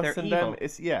between us and them.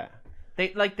 It's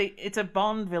it's a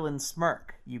Bond villain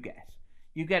smirk. You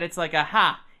get it's like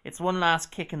it's one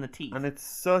last kick in the teeth, and it's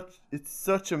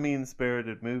such a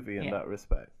mean-spirited movie in that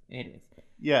respect. It is.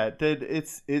 Yeah,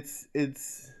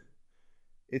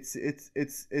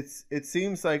 it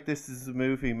seems like this is a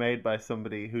movie made by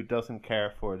somebody who doesn't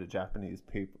care for the Japanese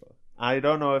people. I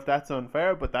don't know if that's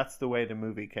unfair, but that's the way the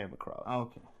movie came across.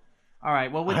 Okay. All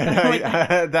right. Well,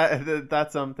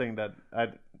 that's something that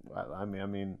I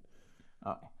mean.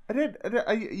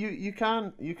 You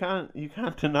can't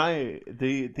deny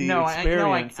the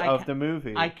experience of the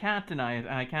movie. I can't deny it.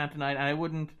 And I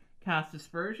wouldn't cast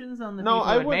aspersions on the people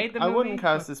who made the movie. I wouldn't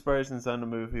cast aspersions on the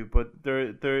movie, but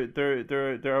there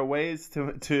are ways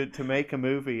to make a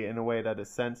movie in a way that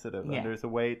is sensitive, and there's a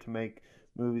way to make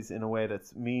movies in a way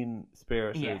that's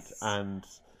mean-spirited and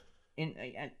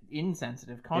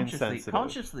insensitive, consciously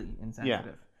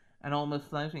insensitive. and almost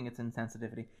flouting its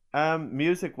insensitivity.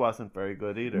 Music wasn't very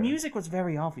good either. Music was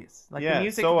very obvious. Like yeah, the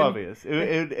music, so obvious.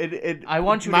 I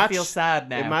want you to feel sad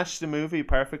now. It matched the movie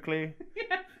perfectly.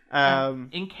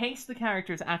 In case the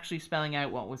character's actually spelling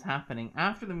out what was happening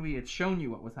after the movie had shown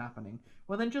you what was happening,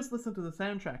 well then just listen to the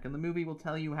soundtrack and the movie will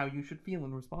tell you how you should feel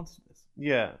in response to this.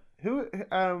 Yeah.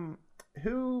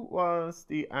 Who was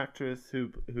the actress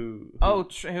who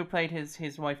who played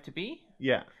his wife to be?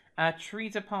 Yeah.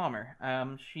 Teresa Palmer.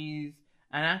 She's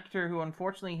an actor who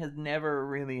unfortunately has never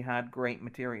really had great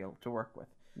material to work with.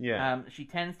 Yeah. She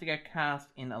tends to get cast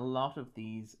in a lot of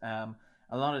these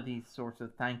sorts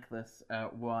of thankless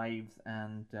wives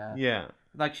and yeah.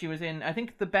 Like she was in, I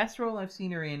think the best role I've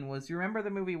seen her in was, you remember the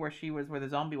movie where the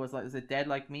zombie was like, is it Dead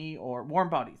Like Me or Warm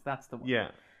Bodies? That's the one.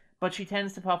 Yeah. But she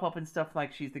tends to pop up in stuff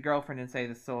like she's the girlfriend in, say,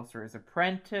 The Sorcerer's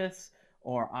Apprentice,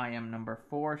 or I Am Number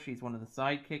 4. She's one of the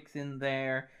sidekicks in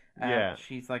there. Yeah.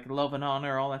 She's like Love and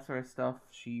Honor, all that sort of stuff.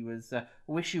 She was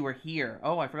Wish You Were Here.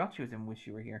 Oh, I forgot she was in Wish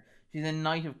You Were Here. She's in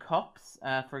Night of Cups,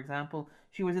 for example.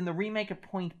 She was in the remake of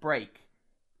Point Break,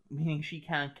 meaning she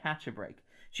can't catch a break.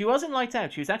 She was in Lights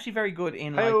Out. She was actually very good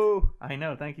in Lights... I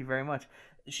know, thank you very much.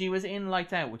 She was in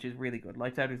Lights Out, which is really good.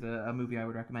 Lights Out is a movie I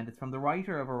would recommend. It's from the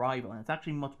writer of Arrival, and it's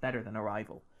actually much better than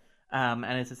Arrival. And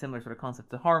it's a similar sort of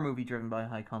concept. It's a horror movie driven by a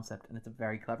high concept, and it's a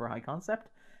very clever high concept.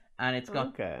 And it's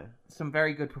got some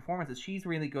very good performances. She's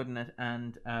really good in it,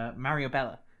 and Mario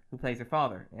Bella, who plays her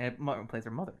father, plays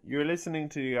her mother. You're listening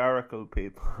to the Oracle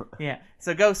people. Yeah,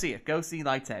 so go see it. Go see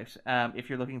Lights Out if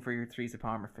you're looking for your Teresa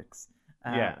Palmer fix.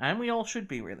 Yeah, and we all should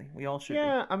be, really. We all should.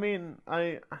 Yeah, I mean,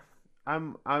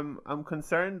 I'm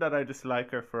concerned that I dislike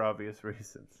her for obvious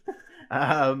reasons.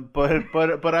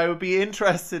 But I would be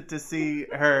interested to see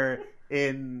her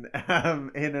in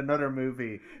another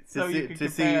movie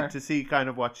to see kind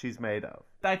of what she's made of.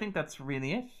 I think that's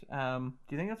really it. Do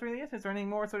you think that's really it? Is there anything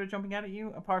more sort of jumping out at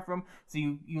you apart from, so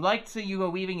you liked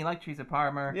Hugo Weaving, you liked Teresa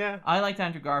Palmer? Yeah, I liked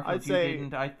Andrew Garfield. You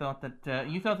didn't. I thought that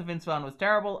you thought that Vince Vaughn was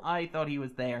terrible. I thought he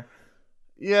was there.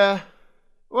 Yeah,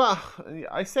 well,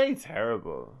 I say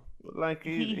terrible. Like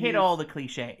he hit all the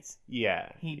cliches.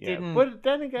 Yeah, he didn't. But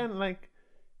then again, like,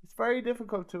 it's very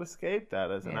difficult to escape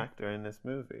that as an actor in this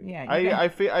movie. Yeah,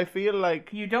 I feel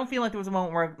like you don't feel like there was a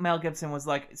moment where Mel Gibson was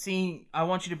like, "See, I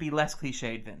want you to be less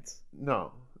cliched, Vince."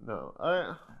 No.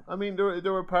 I mean,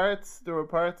 there were parts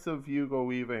of Hugo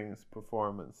Weaving's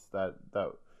performance that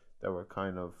were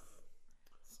kind of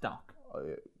stock.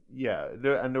 Yeah,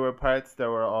 there were parts that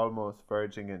were almost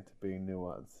verging into being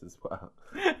nuanced as well.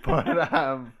 But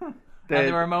and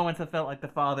there were moments that felt like the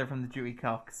father from the Dewey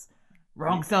Cox.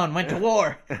 Wrong son, went to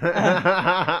war.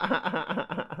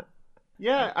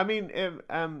 Yeah, I mean,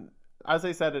 as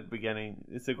I said at the beginning,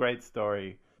 it's a great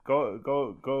story. Go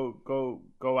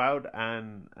out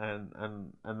and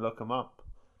look them up.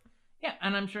 Yeah,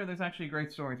 and I'm sure there's actually a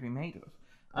great story to be made of it.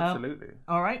 Absolutely.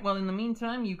 All right. Well, in the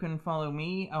meantime, you can follow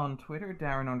me on Twitter,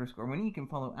 Darren_Mooney. You can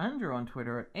follow Andrew on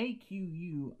Twitter at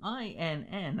AQUINNIUQA.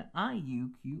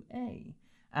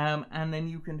 And then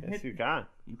you can hit... Yes, you can.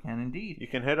 You can indeed. You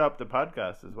can hit up the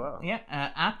podcast as well. Yeah,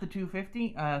 at the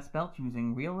 250, spelt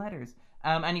using real letters.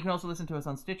 And you can also listen to us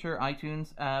on Stitcher,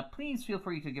 iTunes. Please feel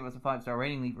free to give us a 5-star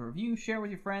rating, leave a review, share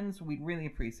with your friends. We'd really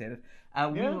appreciate it.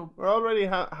 We're already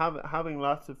having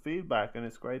lots of feedback, and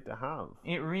it's great to have.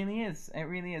 It really is. It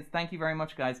really is. Thank you very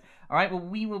much, guys. All right, well,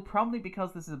 we will probably,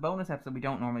 because this is a bonus episode, we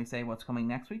don't normally say what's coming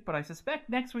next week, but I suspect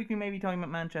next week we may be talking about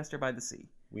Manchester by the Sea.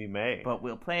 We may. But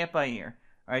we'll play it by ear.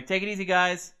 All right, take it easy,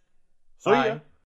 guys. See ya.